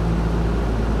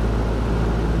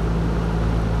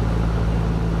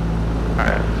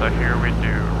 Alright, so here we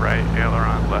do right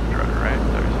aileron, left rudder, right?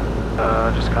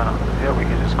 Just kind of, yeah, we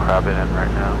can just crab it in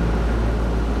right now.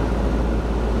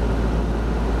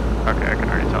 Okay, I can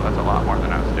already tell that's a lot more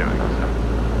than I was doing. So.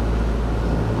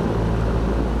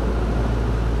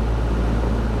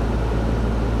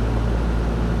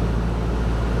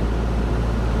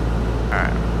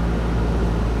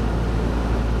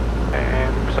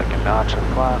 And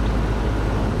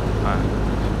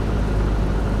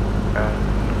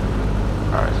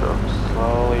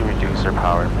slowly reduce our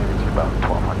power maybe to about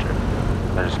 1200.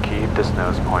 And just keep this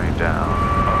nose pointing down.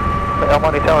 El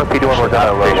Monte Tower, PD1, we're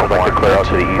down at station, like to clear out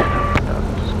to the east.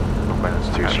 When it's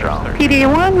too strong.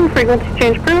 PD1, frequency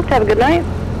change approved. Have a good night.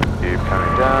 Keep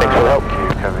coming down. Thanks for the help.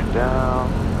 Keep coming down.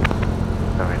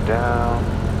 Coming down.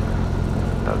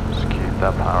 Just keep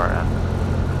that power in.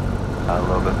 A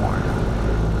little bit more.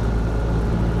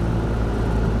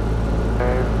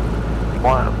 Okay. You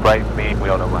want a right main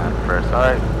wheel to land first.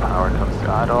 Alright, power comes to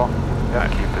idle. Yeah,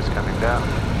 keep this coming down.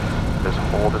 Just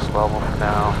hold this level for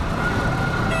now.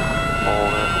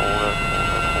 Hold it, hold it, hold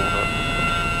it, hold it.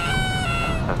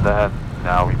 And then,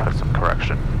 now we put some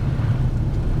correction.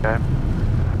 Okay?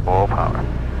 Full power.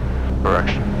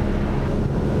 Correction.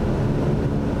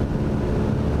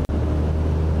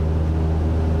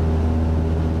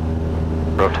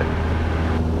 Rotate.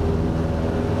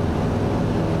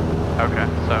 Okay,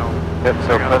 so Yep,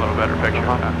 so I got a little better picture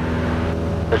of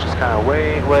that. It's just kind of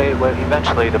wait.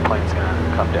 Eventually the plane's going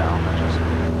to come down.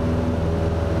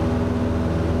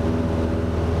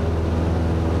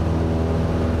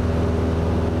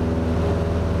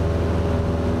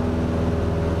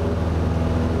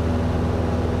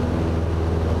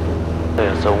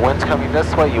 Okay, so wind's coming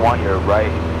this way, you want your right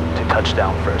to touch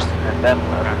down first, and then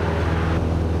left.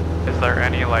 Is there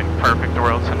any like perfect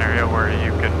world scenario where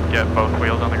you can get both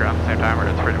wheels on the ground at the same time, or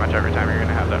it's pretty much every time you're going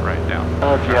to have that right down?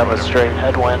 If you have a straight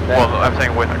headwind, then well, I'm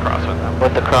saying with a crosswind though.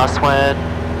 with the crosswind,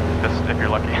 Just if you're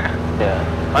lucky.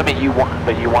 yeah. I mean, you want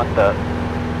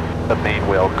the main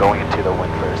wheel going into the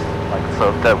wind first. Like,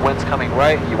 so if the wind's coming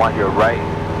right, you want your right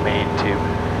main to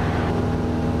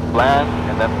land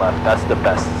and then left. That's the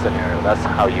best scenario. That's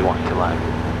how you want to land.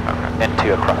 Okay.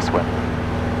 Into a crosswind.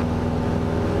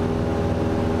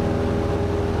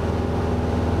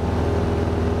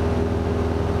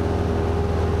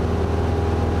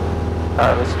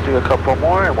 Alright, let's do a couple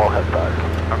more and we'll head back.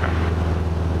 Okay.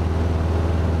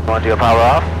 You want to do a power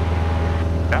off?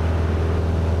 Yeah.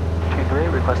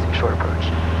 2-3, requesting short approach.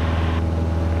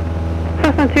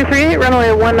 Cessna 238, runway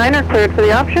 19er, cleared for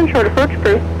the option, short approach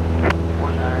approved.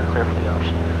 19er, clear for the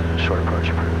option. Short approach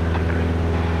approved.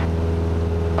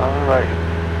 2-3. Alright.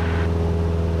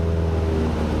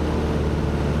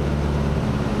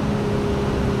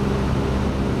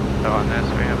 So on this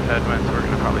we have headwinds, so we're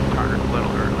going to probably turn a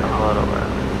little early. A little bit.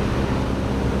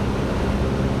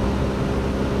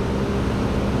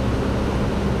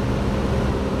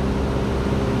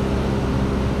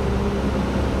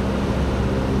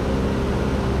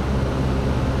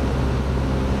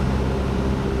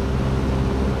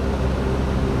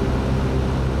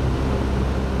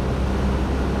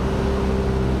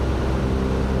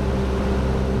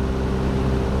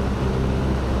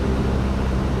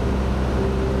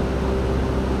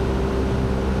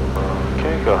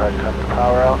 Go ahead and cut the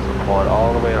power out, so pull it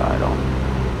all the way to idle.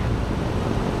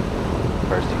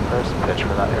 First thing first, pitch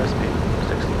for that airspeed,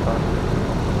 65.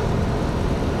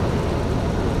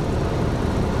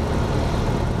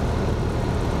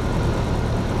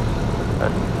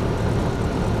 Good.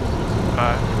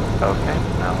 5. Okay,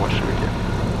 now what should we do?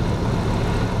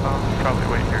 Probably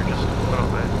wait here just a little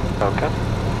bit. Okay.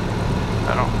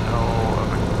 I don't know of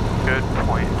a good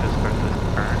point to start this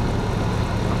turn.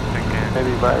 I'm thinking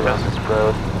Maybe right around this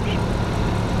road.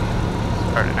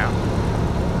 Start it now.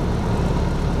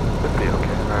 Would be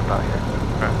okay, right about here.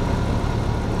 Okay.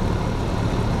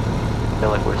 I feel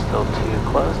like we're still too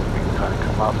close. We can kind of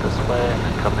come out this way and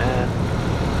then come in.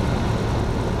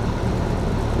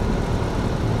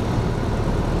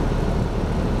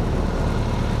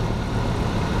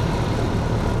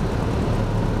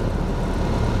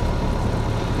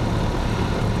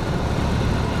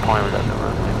 Point we got the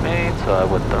runway made, so I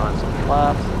would throw in some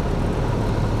flaps.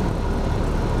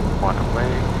 One away,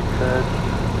 good.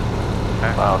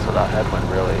 Okay. Wow, so that headwind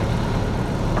really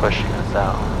pushing us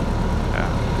out.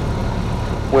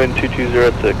 Yeah. Wind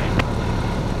 2206.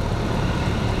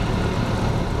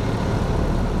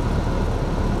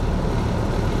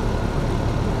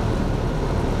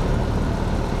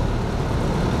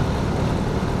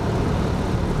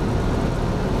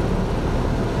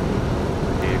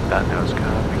 Keep that nose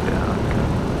coming down,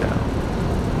 coming down.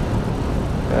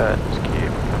 Good, just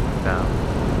keep coming down.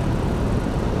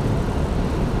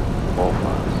 Full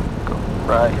flaps. Go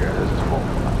right here, this is full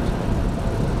flaps.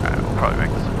 Alright, we'll probably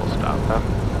make this a full stop.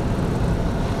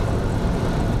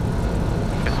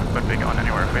 Guess we wouldn't be going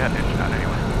anywhere if we had engine out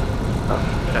anyway.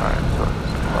 Alright, so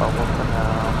it's level for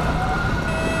now.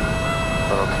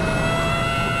 A little too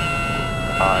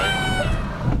high.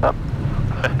 Up.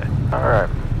 Alright.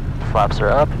 Flaps are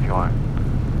up if you want.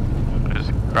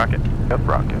 Just rock it. Yep,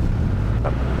 rocket.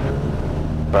 Up.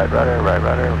 Right rudder, right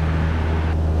rudder.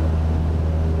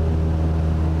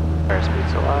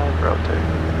 Airspeed's alive, rotate.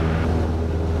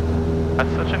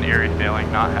 That's such an eerie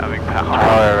feeling not having power.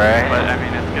 Power, right? But I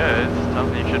mean, it's good. It's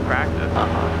something you should practice.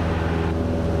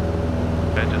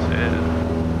 It just is.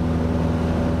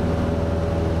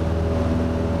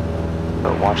 So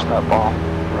watch that ball.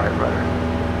 Right rudder.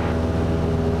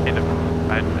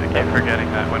 I keep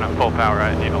forgetting that when I'm full power,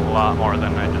 I need a lot more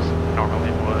than I just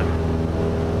normally would.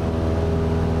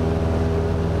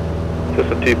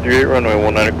 Just a T38,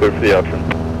 runway 19 clear for the option.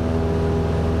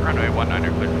 Runway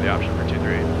 19 clear for the option for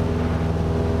 23.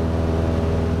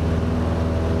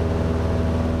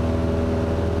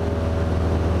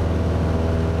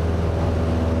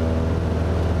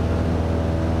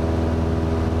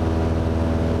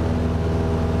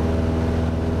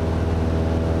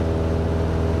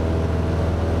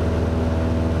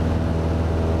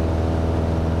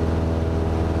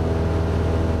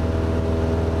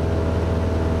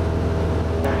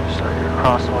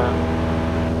 Crosswind.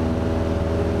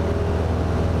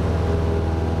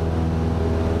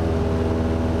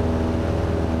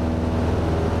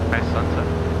 Nice sunset.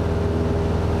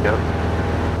 Yep.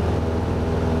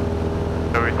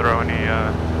 Do we throw any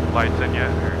lights in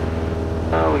yet?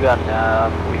 Or? We got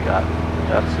nav,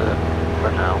 that's it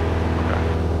for now.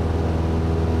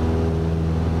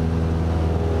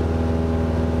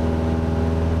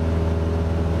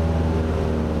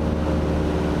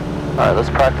 Alright, let's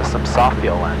practice some soft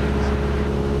field landings.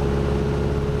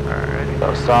 Alrighty.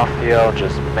 So soft field,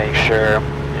 just make sure,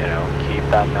 you know, keep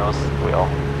that nose wheel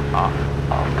off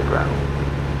the ground.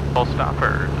 Full stop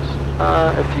or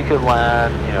just... If you could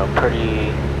land, you know,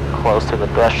 pretty close to the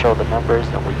threshold of numbers,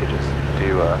 then we could just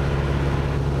do a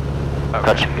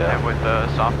touch and go. And with the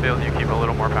soft field, you keep a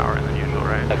little more power in than usual,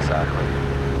 right? Exactly.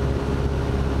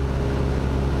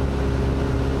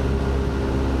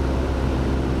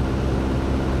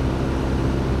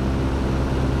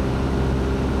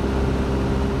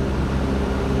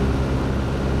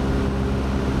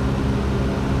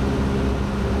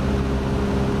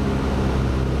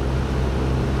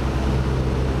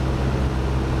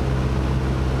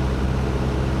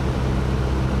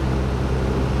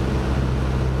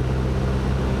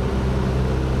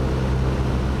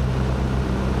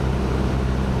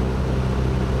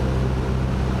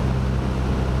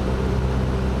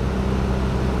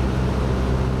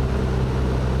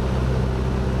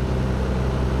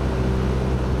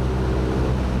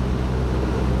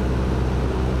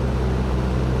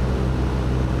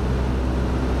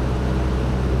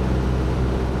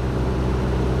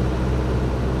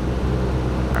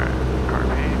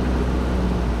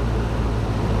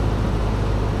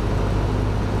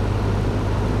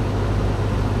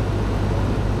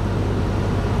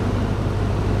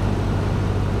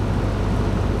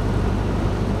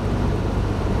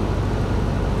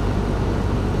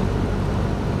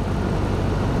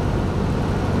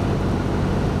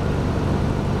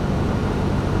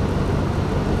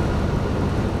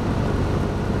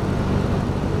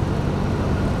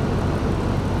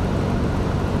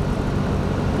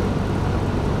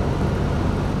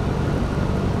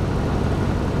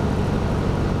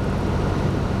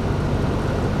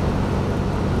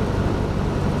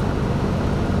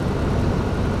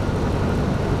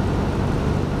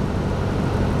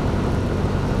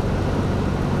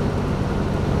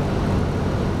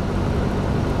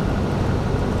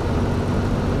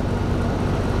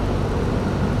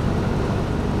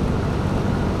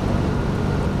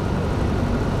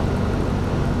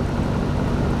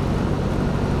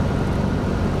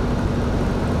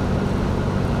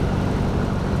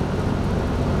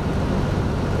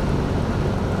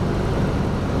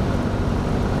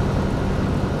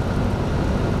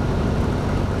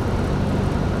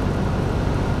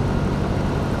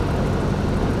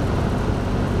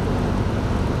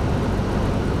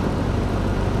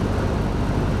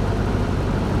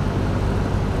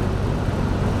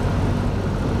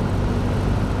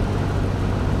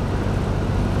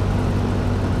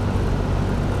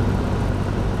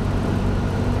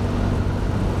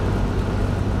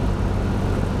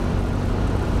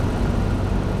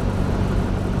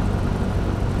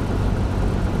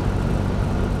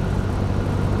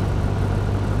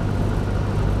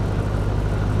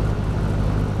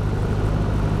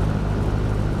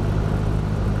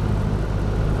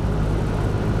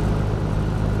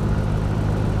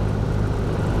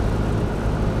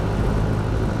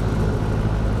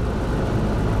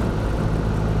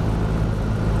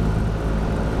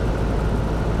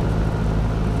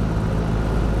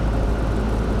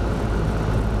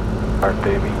 Start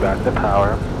babying back the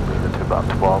power. Leave it to about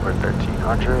 12 or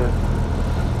 1300.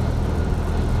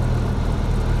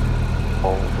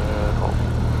 Hold it, hold it.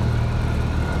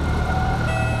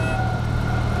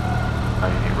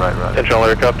 Right. Attention all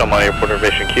aircraft, on my airport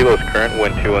information kilos current,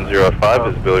 wind 2105,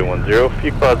 visibility 10,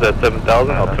 few clouds at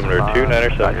 7,000, altimeter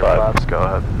 2975. Go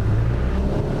ahead.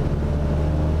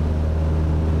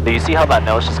 Do you see how that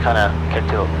nose just kind of kicked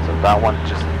to, so that one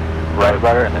just right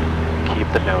rudder and then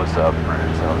keep the nose up,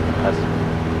 right, so that's...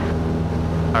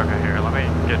 Okay, here, let me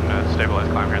get in a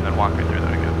stabilized climb here and then walk me through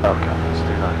that again. Okay, let's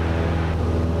do that.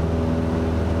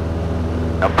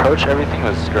 Approach, everything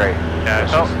was great. Yeah, I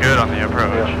felt good on the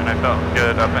approach, and I felt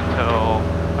good up until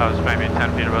I was maybe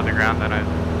 10 feet above the ground, then it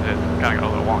kind of got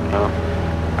a little wonky. Oh.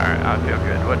 Alright, I feel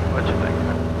good. What you think?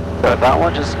 So that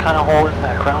one just kind of holding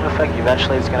that ground effect,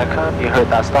 eventually it's going to come. You heard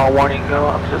that stall warning go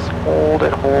up, just hold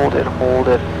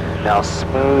it. Now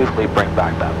smoothly bring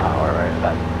back that power, right?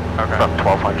 That from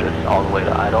 1200 all the way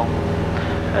to idle.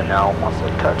 And now once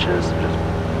it touches, just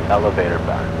elevator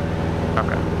back.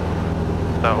 Okay.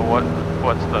 So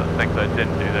what's the thing that I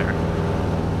didn't do there?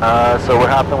 So what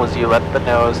happened was you let the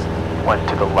nose went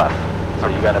to the left. So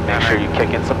you got to make sure you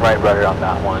kick in some right rudder on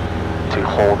that one to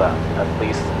hold at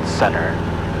least center.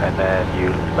 And then you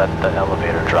let the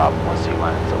elevator drop once you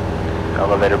land. So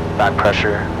elevator back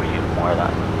pressure, we use more of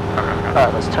that. Okay.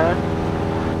 Alright, let's turn.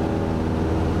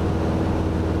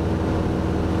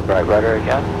 Right rudder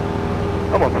again.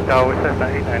 Almost we said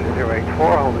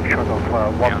 99084, holding short of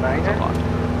 19.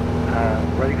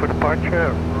 Ready for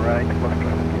departure, right close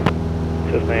traffic.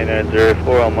 Cessna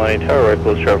 8904, Almighty Tower, right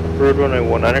close traffic, road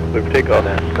runway 19, clear for takeoff.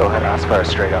 And then go ahead and ask for a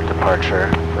straight up departure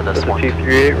for this one.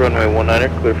 T38, runway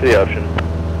 19, clear for the option.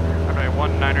 Okay,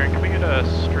 19er, can we get a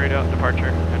straight out departure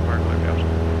and park clear for the option?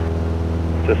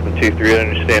 Cessna 23, I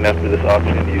understand after this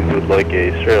option you would like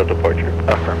a straight out departure.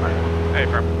 Affirmative. Hey,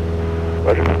 firm.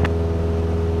 Roger.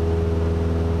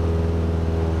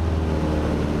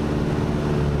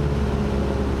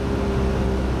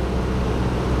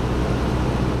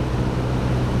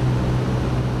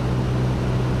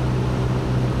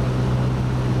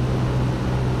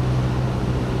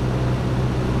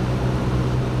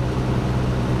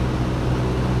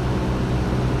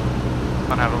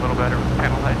 Want to have a little better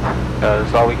panel lights?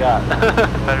 That's all we got.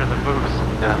 Better than moves.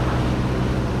 Yeah.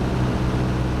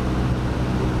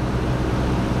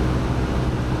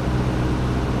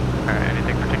 Alright,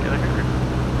 anything particular?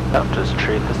 Nope, just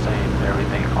treat the same,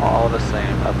 everything all the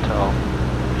same up till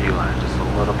you land, just a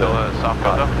little bit. Still a soft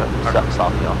hill though?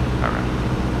 Soft hill. Alright.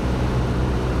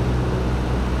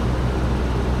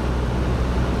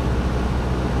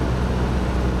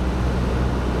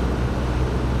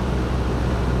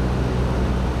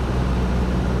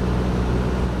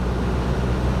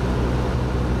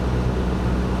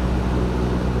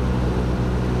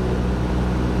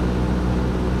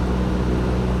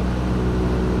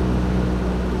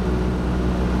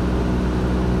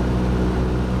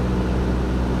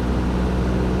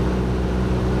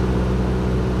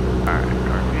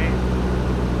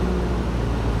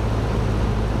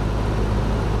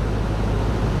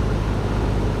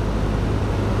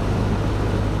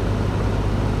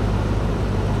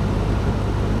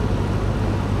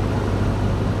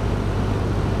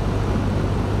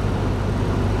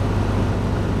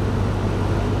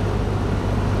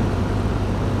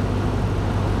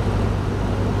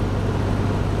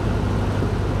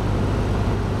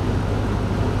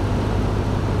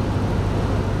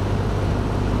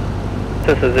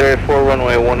 Cessna 04,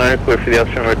 runway 19, clear for the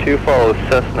option number 2, follow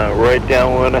Cessna right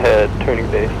downwind ahead, turning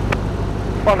base.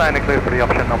 19 clear for the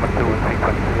option number 2 in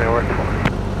sequence 084.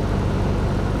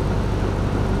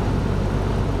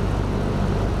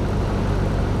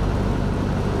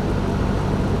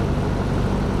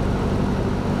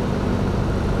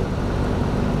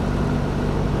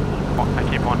 I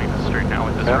keep wanting to straighten out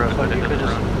with this road, So but it you could doesn't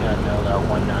just, run. yeah, know that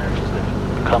 19er just if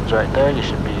it comes right there, you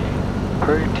should be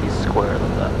pretty square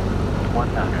with that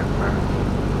 19er.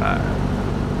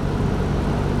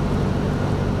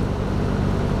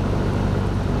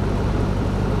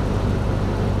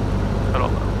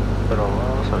 Little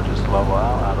low, so just level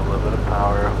out, add a little bit of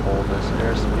power, hold this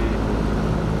airspeed.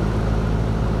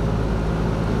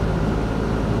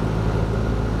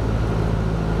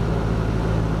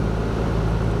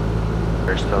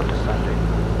 They're still descending.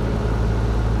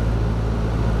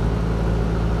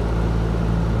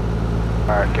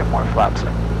 Alright, get more flaps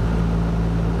in.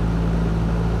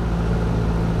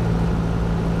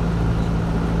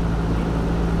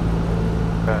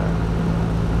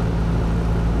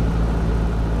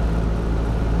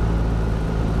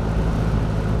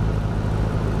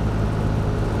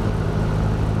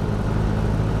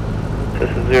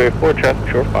 Cessna 04,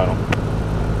 traffic short final.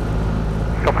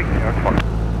 Copy, 04.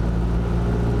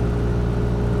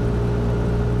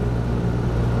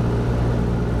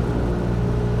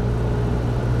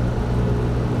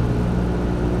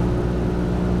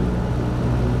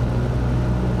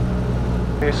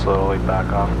 2-3, slowly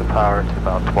back off the power to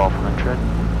about 1200.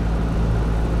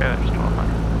 Yeah, just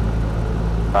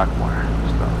 1200. Back more.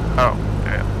 So. Oh,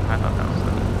 yeah, I thought that was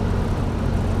the...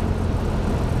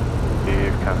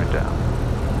 Keep coming down.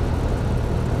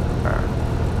 Alright.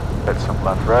 Hit some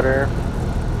left rudder.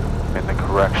 In the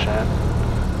correction.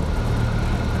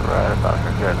 Right about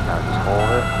here. Good. Now just hold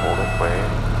it, wait.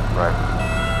 Right.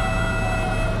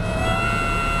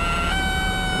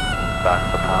 Back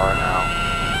the power now.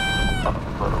 Up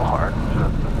a little hard.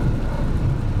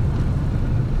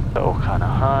 So kind of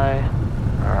high.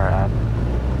 Alright.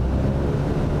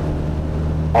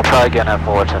 I'll try again at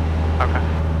Fullerton. Okay.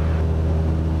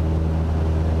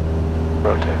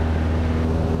 Rotate.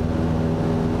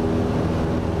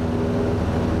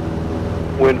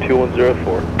 Wind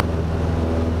 2104.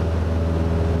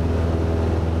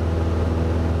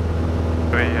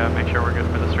 Do we make sure we're good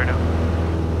for this right now?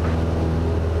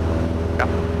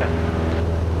 Yeah.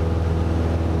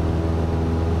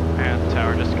 And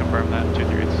tower, just confirm that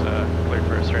 2-3 is cleared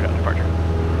for a straight out departure.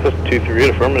 Just 2-3,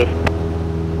 affirmative.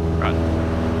 Right.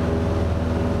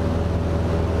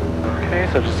 Okay,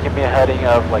 so just give me a heading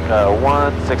of like a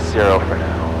 160 for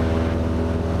now.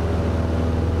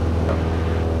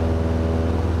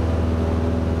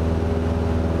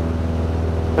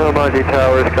 Monte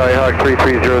Tower, Skyhawk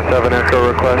 3307,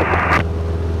 echo request.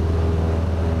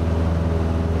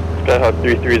 Skyhawk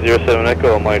 3307,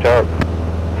 echo on Monte Tower.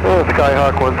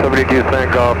 Skyhawk 172,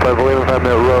 thank off. I believe I'm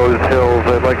at Rose Hills.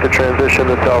 I'd like to transition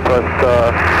to Southwest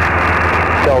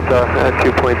Delta at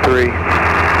 2.3.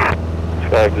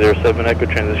 Skyhawk 07, echo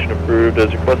transition approved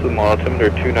as requested, altimeter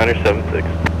 2976.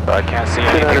 I can't see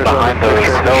anything behind those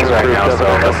hills right now, so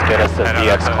let's get us a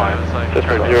DX climb.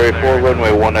 System 084, runway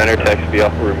 19er, taxi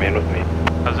Alpha, remain with me. I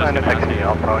was just going to Taxi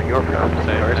Alpha, your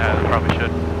say, probably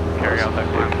should carry out that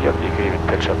climb. Yep, you can even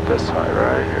pitch up this high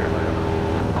right here.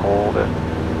 Hold it.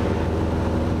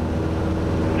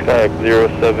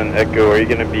 Skyhawk 07, echo, are you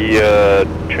going to be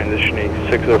transitioning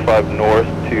 605 north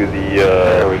to the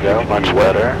there we go, much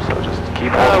better. So just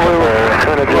keep holding we were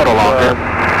kind of a little longer.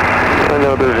 I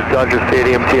know there's a Dodger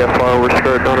Stadium TFR. We're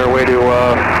skirting on our way to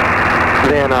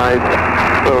Van Nuys,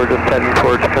 so we're just heading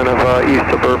towards kind of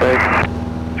east of Burbank.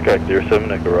 Skyhawk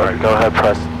 07, echo, Alright, go ahead,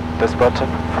 press this button,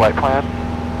 flight plan.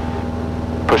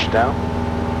 Push down.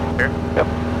 Here? Yep.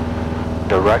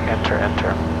 Direct enter.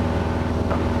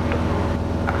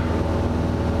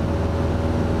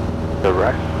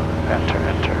 Direct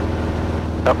enter.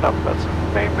 Nope, that's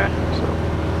main menu, so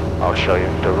I'll show you.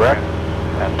 Direct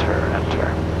enter.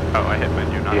 Oh, I hit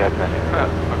menu, not... You had menu.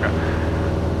 Okay.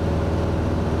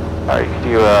 Alright, you can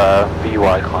do a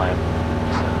VUI climb.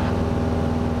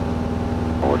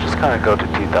 We'll just kind of go to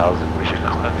 2,000. We should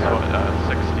climb. That's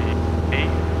what, 68?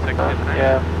 69?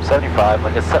 Yeah, 75.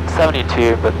 Like it's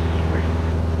 72, but...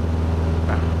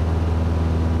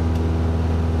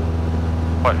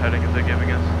 What heading is it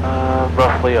giving us?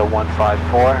 Roughly a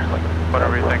 154. Like, What are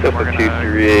we thinking we're Delta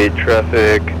gonna... 238,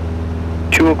 traffic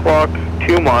 2 o'clock,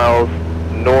 2 miles,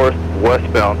 north,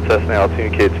 westbound, Cessna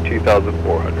altitude indicates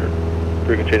 2,400.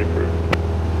 Frequent change approved.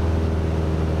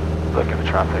 Look at the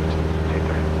traffic.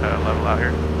 level out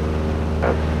here.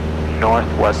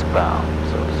 Northwestbound,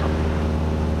 so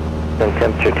Then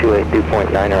temperature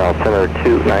 282.9er, altimeter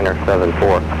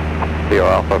 2974. Zero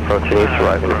Alpha approaching east,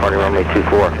 arriving departing runway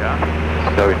 24.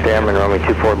 So examine runway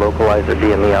 24 localizer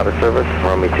DME out of service.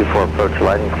 Runway 24 approach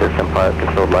lighting system, pilot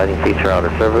controlled lighting feature out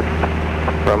of service.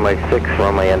 Runway 6,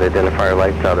 runway end identifier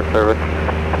lights out of service.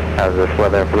 Has this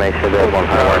weather information available on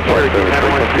high service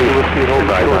frequency.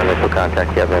 Advise on initial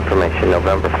contact, you have information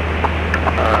November.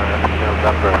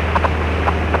 November.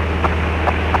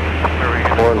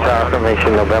 More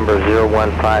information November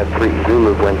 0153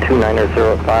 Zulu, wind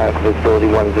 2905, visibility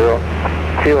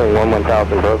 10, ceiling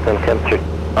 1000, broken temperature.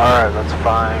 Alright, that's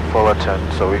fine, Fullerton.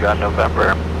 So we got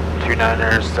November.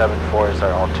 2974 is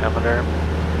our altimeter.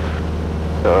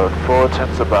 So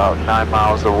Fullerton's about 9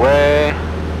 miles away.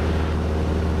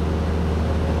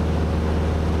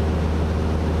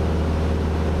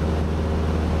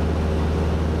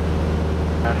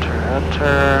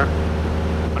 Enter.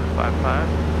 155.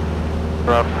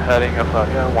 Rough heading of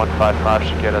 155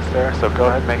 should get us there. So go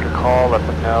ahead and make a call. Let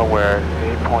them know we're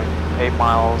 8.8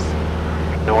 miles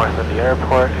north of the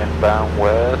airport, inbound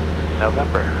with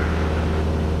November.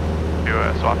 You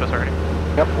swapped us already?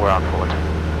 Yep, we're on Fullerton.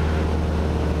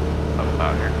 Up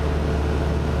out here.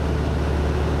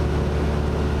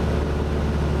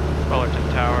 Fullerton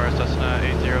Tower, Cessna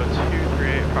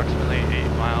 80238, approximately 8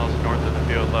 miles north of the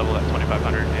field level at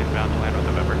 2500, inbound to land with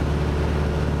November.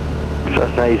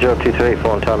 Cessna 80238,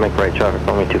 full and tower, make right traffic,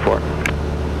 runway 24.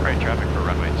 Right traffic for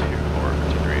runway 24,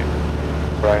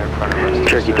 238. Right in front of us.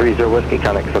 Cherokee 30 Whiskey,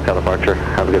 contact SoCal departure.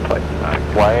 Have a good flight.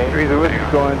 Why? 30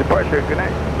 Whiskey going departure. Good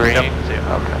night. Green? Yep. See ya.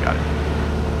 Okay. Got it.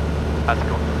 That's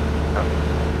cool.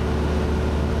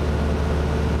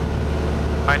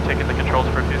 Mind taking the controls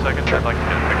for a few seconds? I'd like to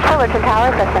get a picture. Fullerton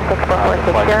Tower, Cessna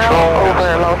 64460,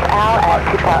 over Los Al at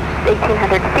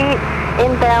 1,800 feet,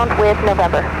 inbound with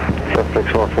November.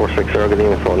 64460, good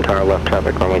evening, Fullerton Tower, left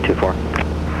traffic, runway 24.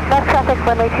 Left traffic,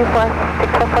 runway 24,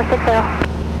 64460.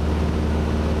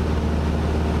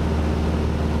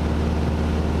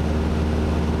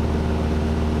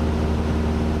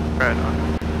 Right on.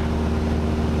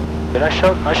 Did I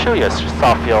show you a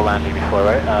soft field landing before,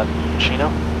 right? Chino?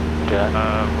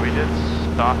 Yeah. We did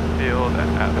soft field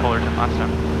at Fullerton last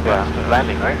time. Yeah.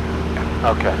 Landing, right?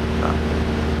 Yeah. Okay.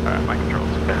 Alright, my controls.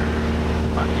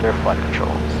 Your flight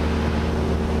controls.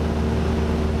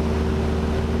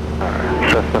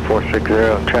 Cessna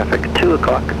 460, traffic 2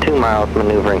 o'clock, 2 miles,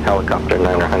 maneuvering helicopter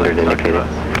 900 indicated.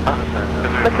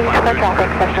 Looking for the traffic,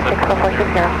 Cessna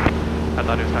 64460. I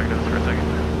thought he was talking to us for a second.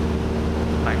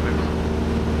 Line moves.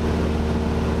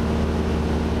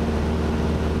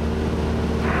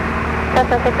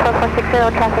 Cessna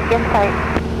 64460, traffic in sight.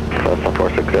 Cessna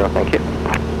 460, thank you.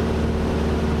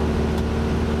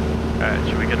 Alright,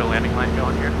 should we get a landing line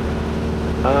going here?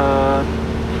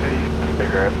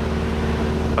 Figure it.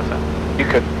 What's that? You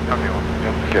could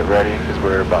get ready because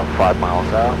we're about 5 miles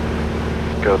out.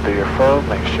 Go through your flow,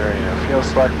 make sure fuel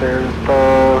selector is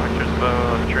bow. Selector's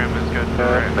bow, the trim is good for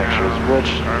right Make sure now. it's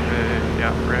rich. Carpet,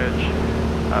 yeah, rich.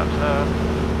 Up.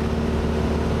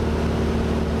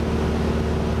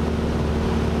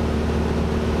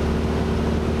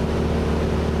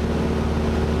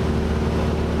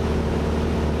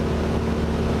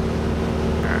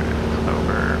 Alright, it's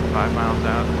over 5 miles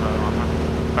out, so I'm gonna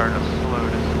start a slow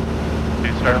descent. Do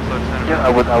you start a slow descent? Yeah, I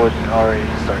would already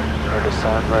start our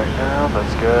descent right now.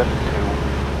 That's good. To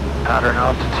pattern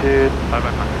altitude.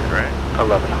 500, right?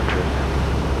 1100.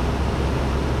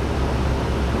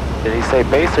 Did he say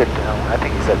base or no? I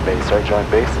think he said base, right? Join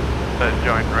base?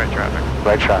 Join right traffic.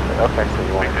 Right traffic. Okay, so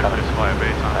you want to kind of just fly a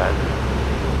base on that.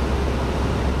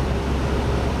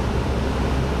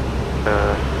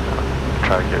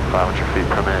 Try to get 500 feet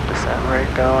per minute descent rate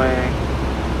going.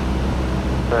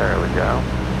 There we go.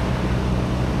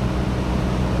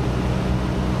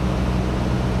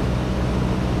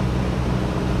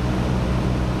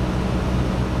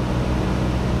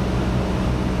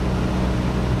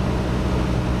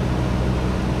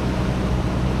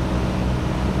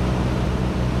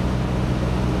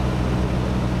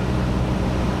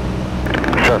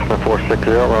 Cessna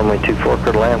 460, runway 24,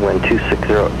 clear to land, wind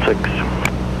 2606.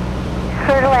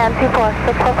 Clear to land, 24,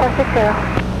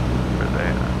 64460.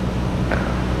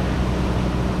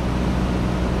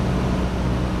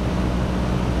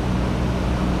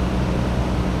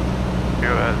 You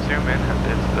zoom in,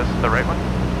 is this the right one?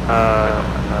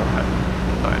 Okay.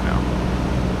 So I know.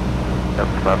 Yep,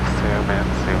 left zoom in,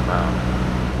 zoom out.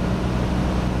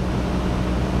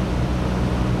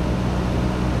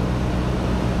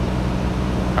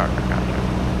 Alright, gotcha.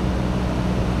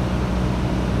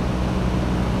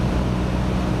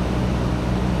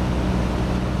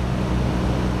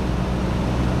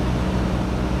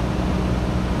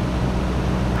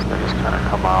 So just kind of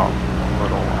come out a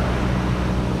little.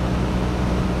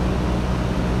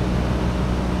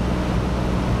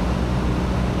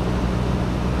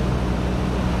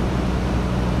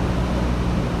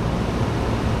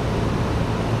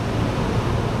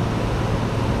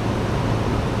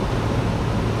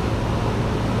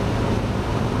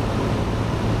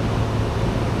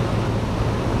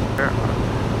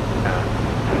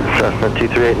 Cessna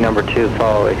 238, number 2,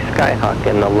 follow a Skyhawk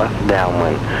in the left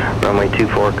downwind. Runway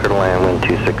 24, clear to land, wind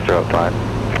 2605.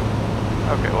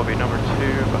 Okay, we'll be number 2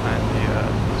 behind the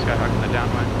Skyhawk in the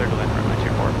downwind, clear to land runway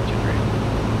 24, 23.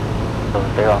 So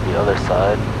they're on the other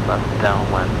side, left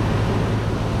downwind.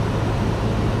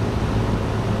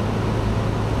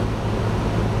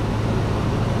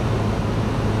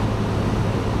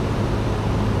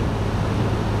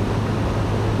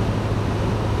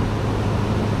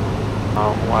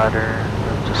 Wider,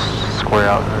 just square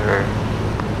out or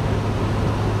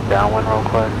downwind real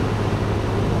quick.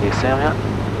 Do you see him yet?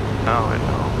 No, I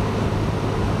don't.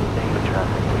 The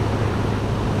traffic.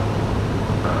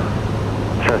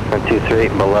 Cessna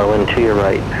 238, below and to your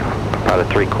right, about a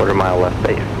 3/4 mile left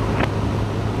base.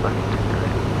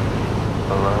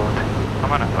 Below. I'm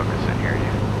gonna focus in here,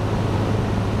 you.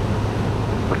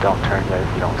 But don't turn there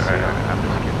if you don't see him. I'm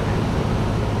just kidding.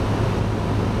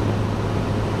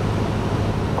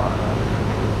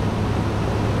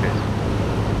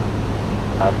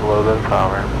 Not below the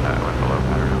power. That went below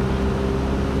power.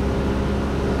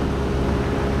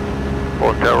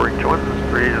 Well, Tower rejoin this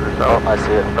breeze to the south. I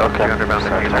see it. Okay. 200 miles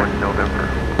Sorry, to November.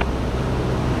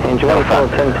 Enjoy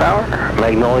Fullerton Tower,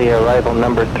 Magnolia arrival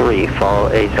number 3, follow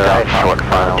a Skyhawk,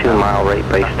 2-mile rate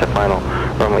base to final,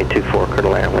 runway 24, clear to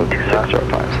land, wind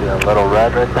 2605. See that little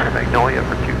red right there? Magnolia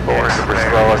for 24. Yeah,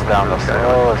 slow us down, the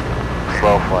slowest,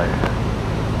 slow flight.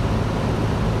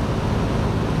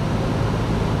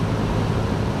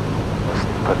 Let's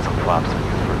put some flaps in you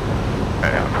for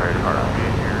very hard on me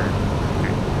here.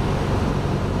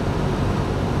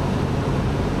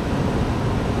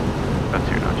 That's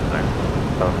 2 notches there.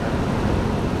 Okay.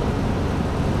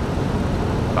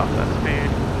 Off that speed,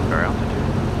 or altitude.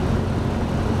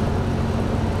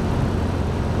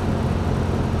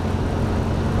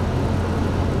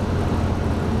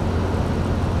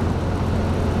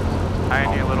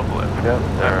 Tiny little blip. Yep,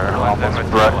 they're Blends in almost with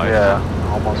bright, tail lights.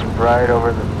 yeah, almost right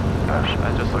over the, gosh.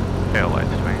 That just looks tail lights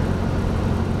to me.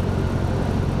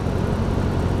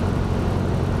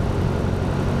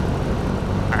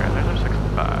 Alright, there's our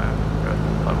 65. Good,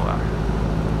 level out.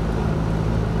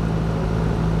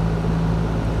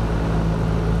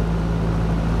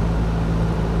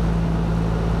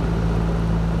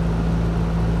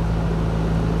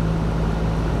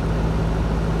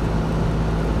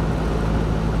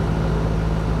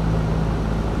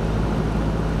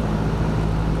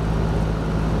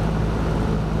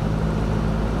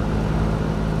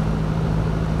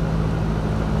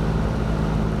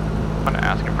 I'm gonna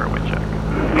ask him for a wind check.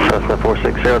 Cessna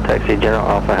 460, taxi General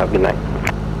Alpha, have a good night.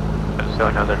 So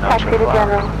another notch Taxi to of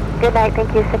General. Good night,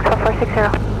 thank you, 64460.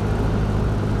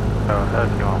 Go ahead,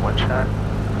 you want one check?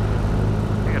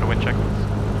 You get a wind check, please.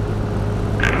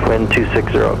 Wind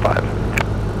 2605.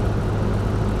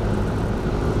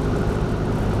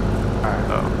 Alright.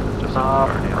 Oh, just Off.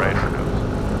 right it goes.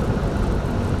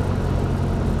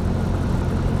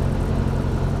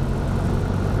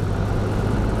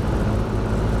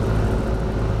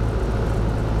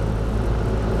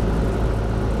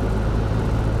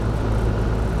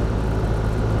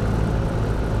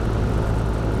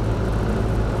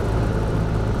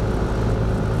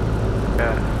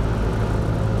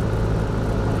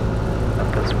 At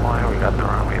this point, we got the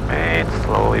runway made.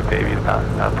 Slowly, baby,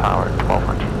 got power at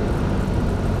 1200.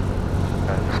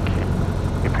 Just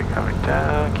keep it coming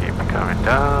down, keep it coming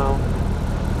down.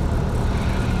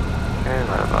 Okay,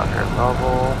 right about here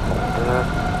level, hold it.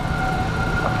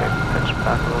 Okay, pitch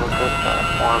back a little bit,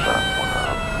 more back,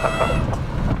 back up.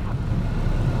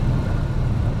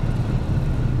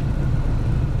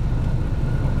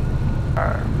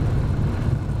 Alright.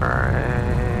 Brake.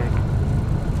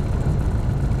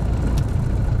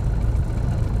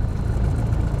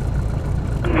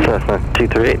 Cessna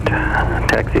 238,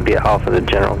 taxi via Alpha to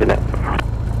General, good night.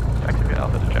 Taxi via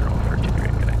Alpha to General for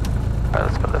 238, good day. Alright,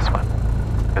 let's go this way.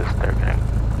 Because they're getting...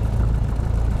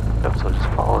 Yep, so just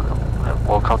follow them.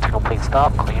 We'll come to complete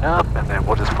stop, clean up, and then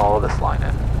we'll just follow this line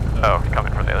in. Oh,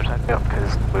 coming from the other side? Yep,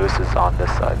 because Moose is on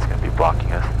this side, it's going to be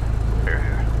blocking us. Here.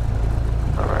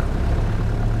 Alright.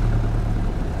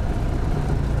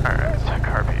 Alright, so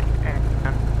carby and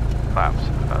flaps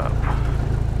up.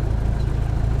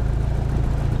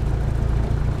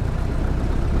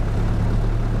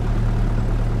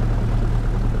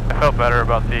 I felt better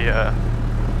about the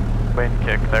wind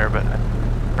kick there, but I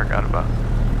forgot about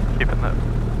keeping the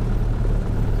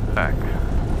back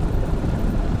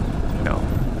chill.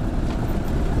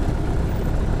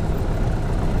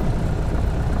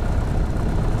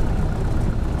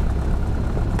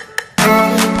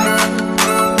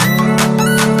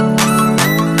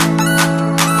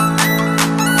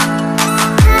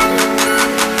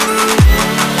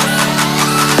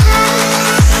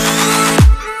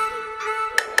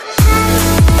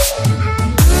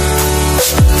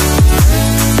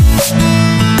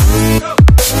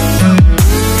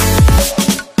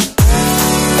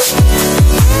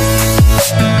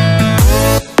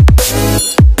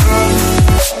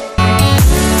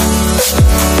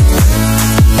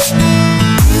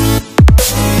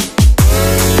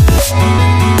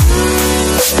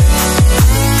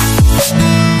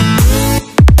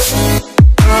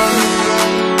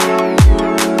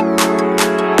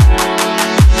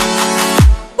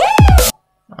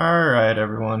 Alright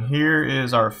everyone, here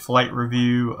is our flight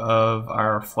review of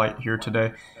our flight here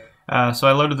today. So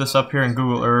I loaded this up here in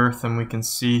Google Earth, and we can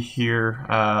see here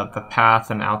the path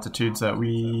and altitudes that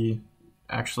we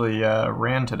actually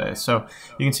ran today. So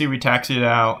you can see we taxied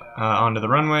out onto the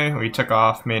runway, we took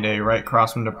off, made a right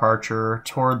crosswind departure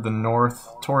toward the north,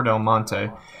 toward El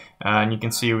Monte, and you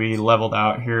can see we leveled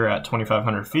out here at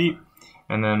 2,500 feet.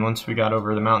 And then once we got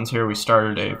over the mountains here, we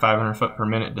started a 500 foot per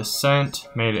minute descent,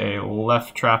 made a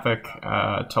left traffic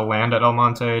to land at El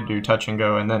Monte, do touch and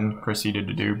go, and then proceeded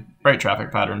to do right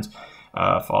traffic patterns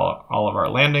for all of our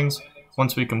landings.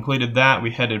 Once we completed that,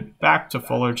 we headed back to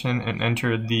Fullerton and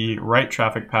entered the right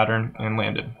traffic pattern and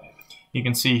landed. You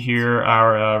can see here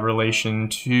our relation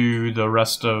to the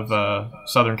rest of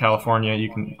Southern California.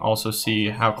 You can also see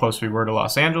how close we were to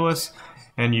Los Angeles.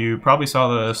 And you probably saw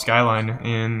the skyline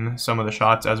in some of the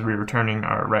shots as we were turning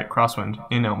our right crosswind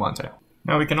in El Monte.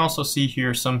 Now we can also see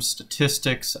here some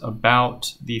statistics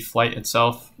about the flight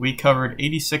itself. We covered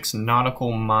 86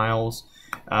 nautical miles.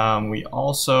 We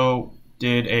also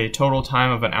did a total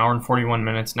time of 1 hour and 41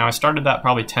 minutes. Now I started that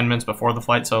probably 10 minutes before the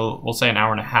flight, so we'll say 1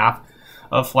 hour and a half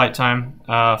of flight time.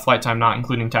 Flight time not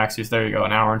including taxis, there you go,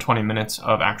 1 hour and 20 minutes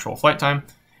of actual flight time.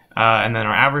 And then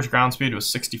our average ground speed was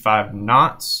 65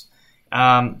 knots.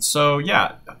 So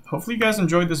yeah, hopefully you guys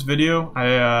enjoyed this video.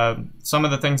 Some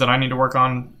of the things that I need to work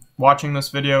on watching this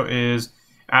video is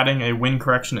adding a wind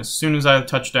correction. As soon as I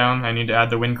touch down, I need to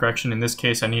add the wind correction. In this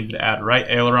case, I needed to add right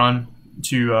aileron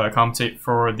to compensate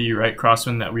for the right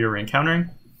crosswind that we were encountering.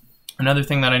 Another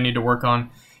thing that I need to work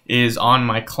on is on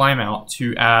my climb out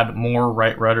to add more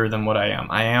right rudder than what I am.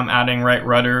 I am adding right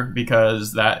rudder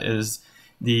because that is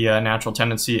the natural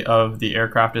tendency of the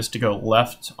aircraft is to go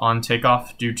left on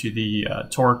takeoff due to the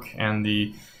torque and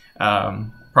the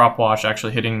prop wash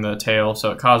actually hitting the tail.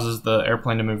 So it causes the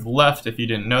airplane to move left if you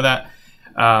didn't know that.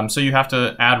 So you have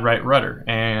to add right rudder.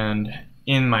 And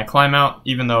in my climb out,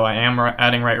 even though I am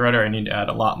adding right rudder, I need to add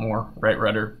a lot more right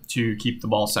rudder to keep the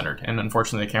ball centered. And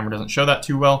unfortunately the camera doesn't show that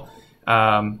too well.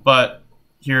 But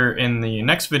here in the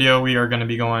next video, we are going to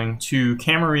be going to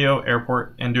Camarillo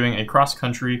Airport and doing a cross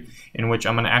country in which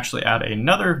I'm going to actually add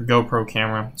another GoPro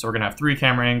camera. So we're going to have 3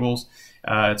 camera angles.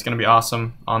 It's going to be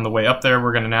awesome. On the way up there,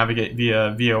 we're going to navigate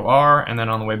via VOR, and then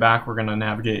on the way back, we're going to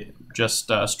navigate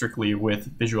just strictly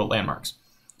with visual landmarks.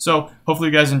 So hopefully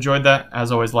you guys enjoyed that.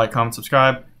 As always, like, comment,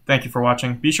 subscribe. Thank you for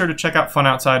watching. Be sure to check out Fun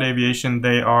Outside Aviation.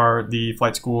 They are the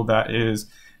flight school that is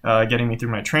getting me through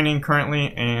my training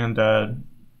currently, and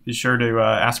be sure to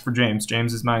ask for James.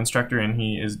 James is my instructor, and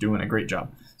he is doing a great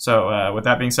job. So with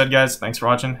that being said, guys, thanks for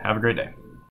watching. Have a great day.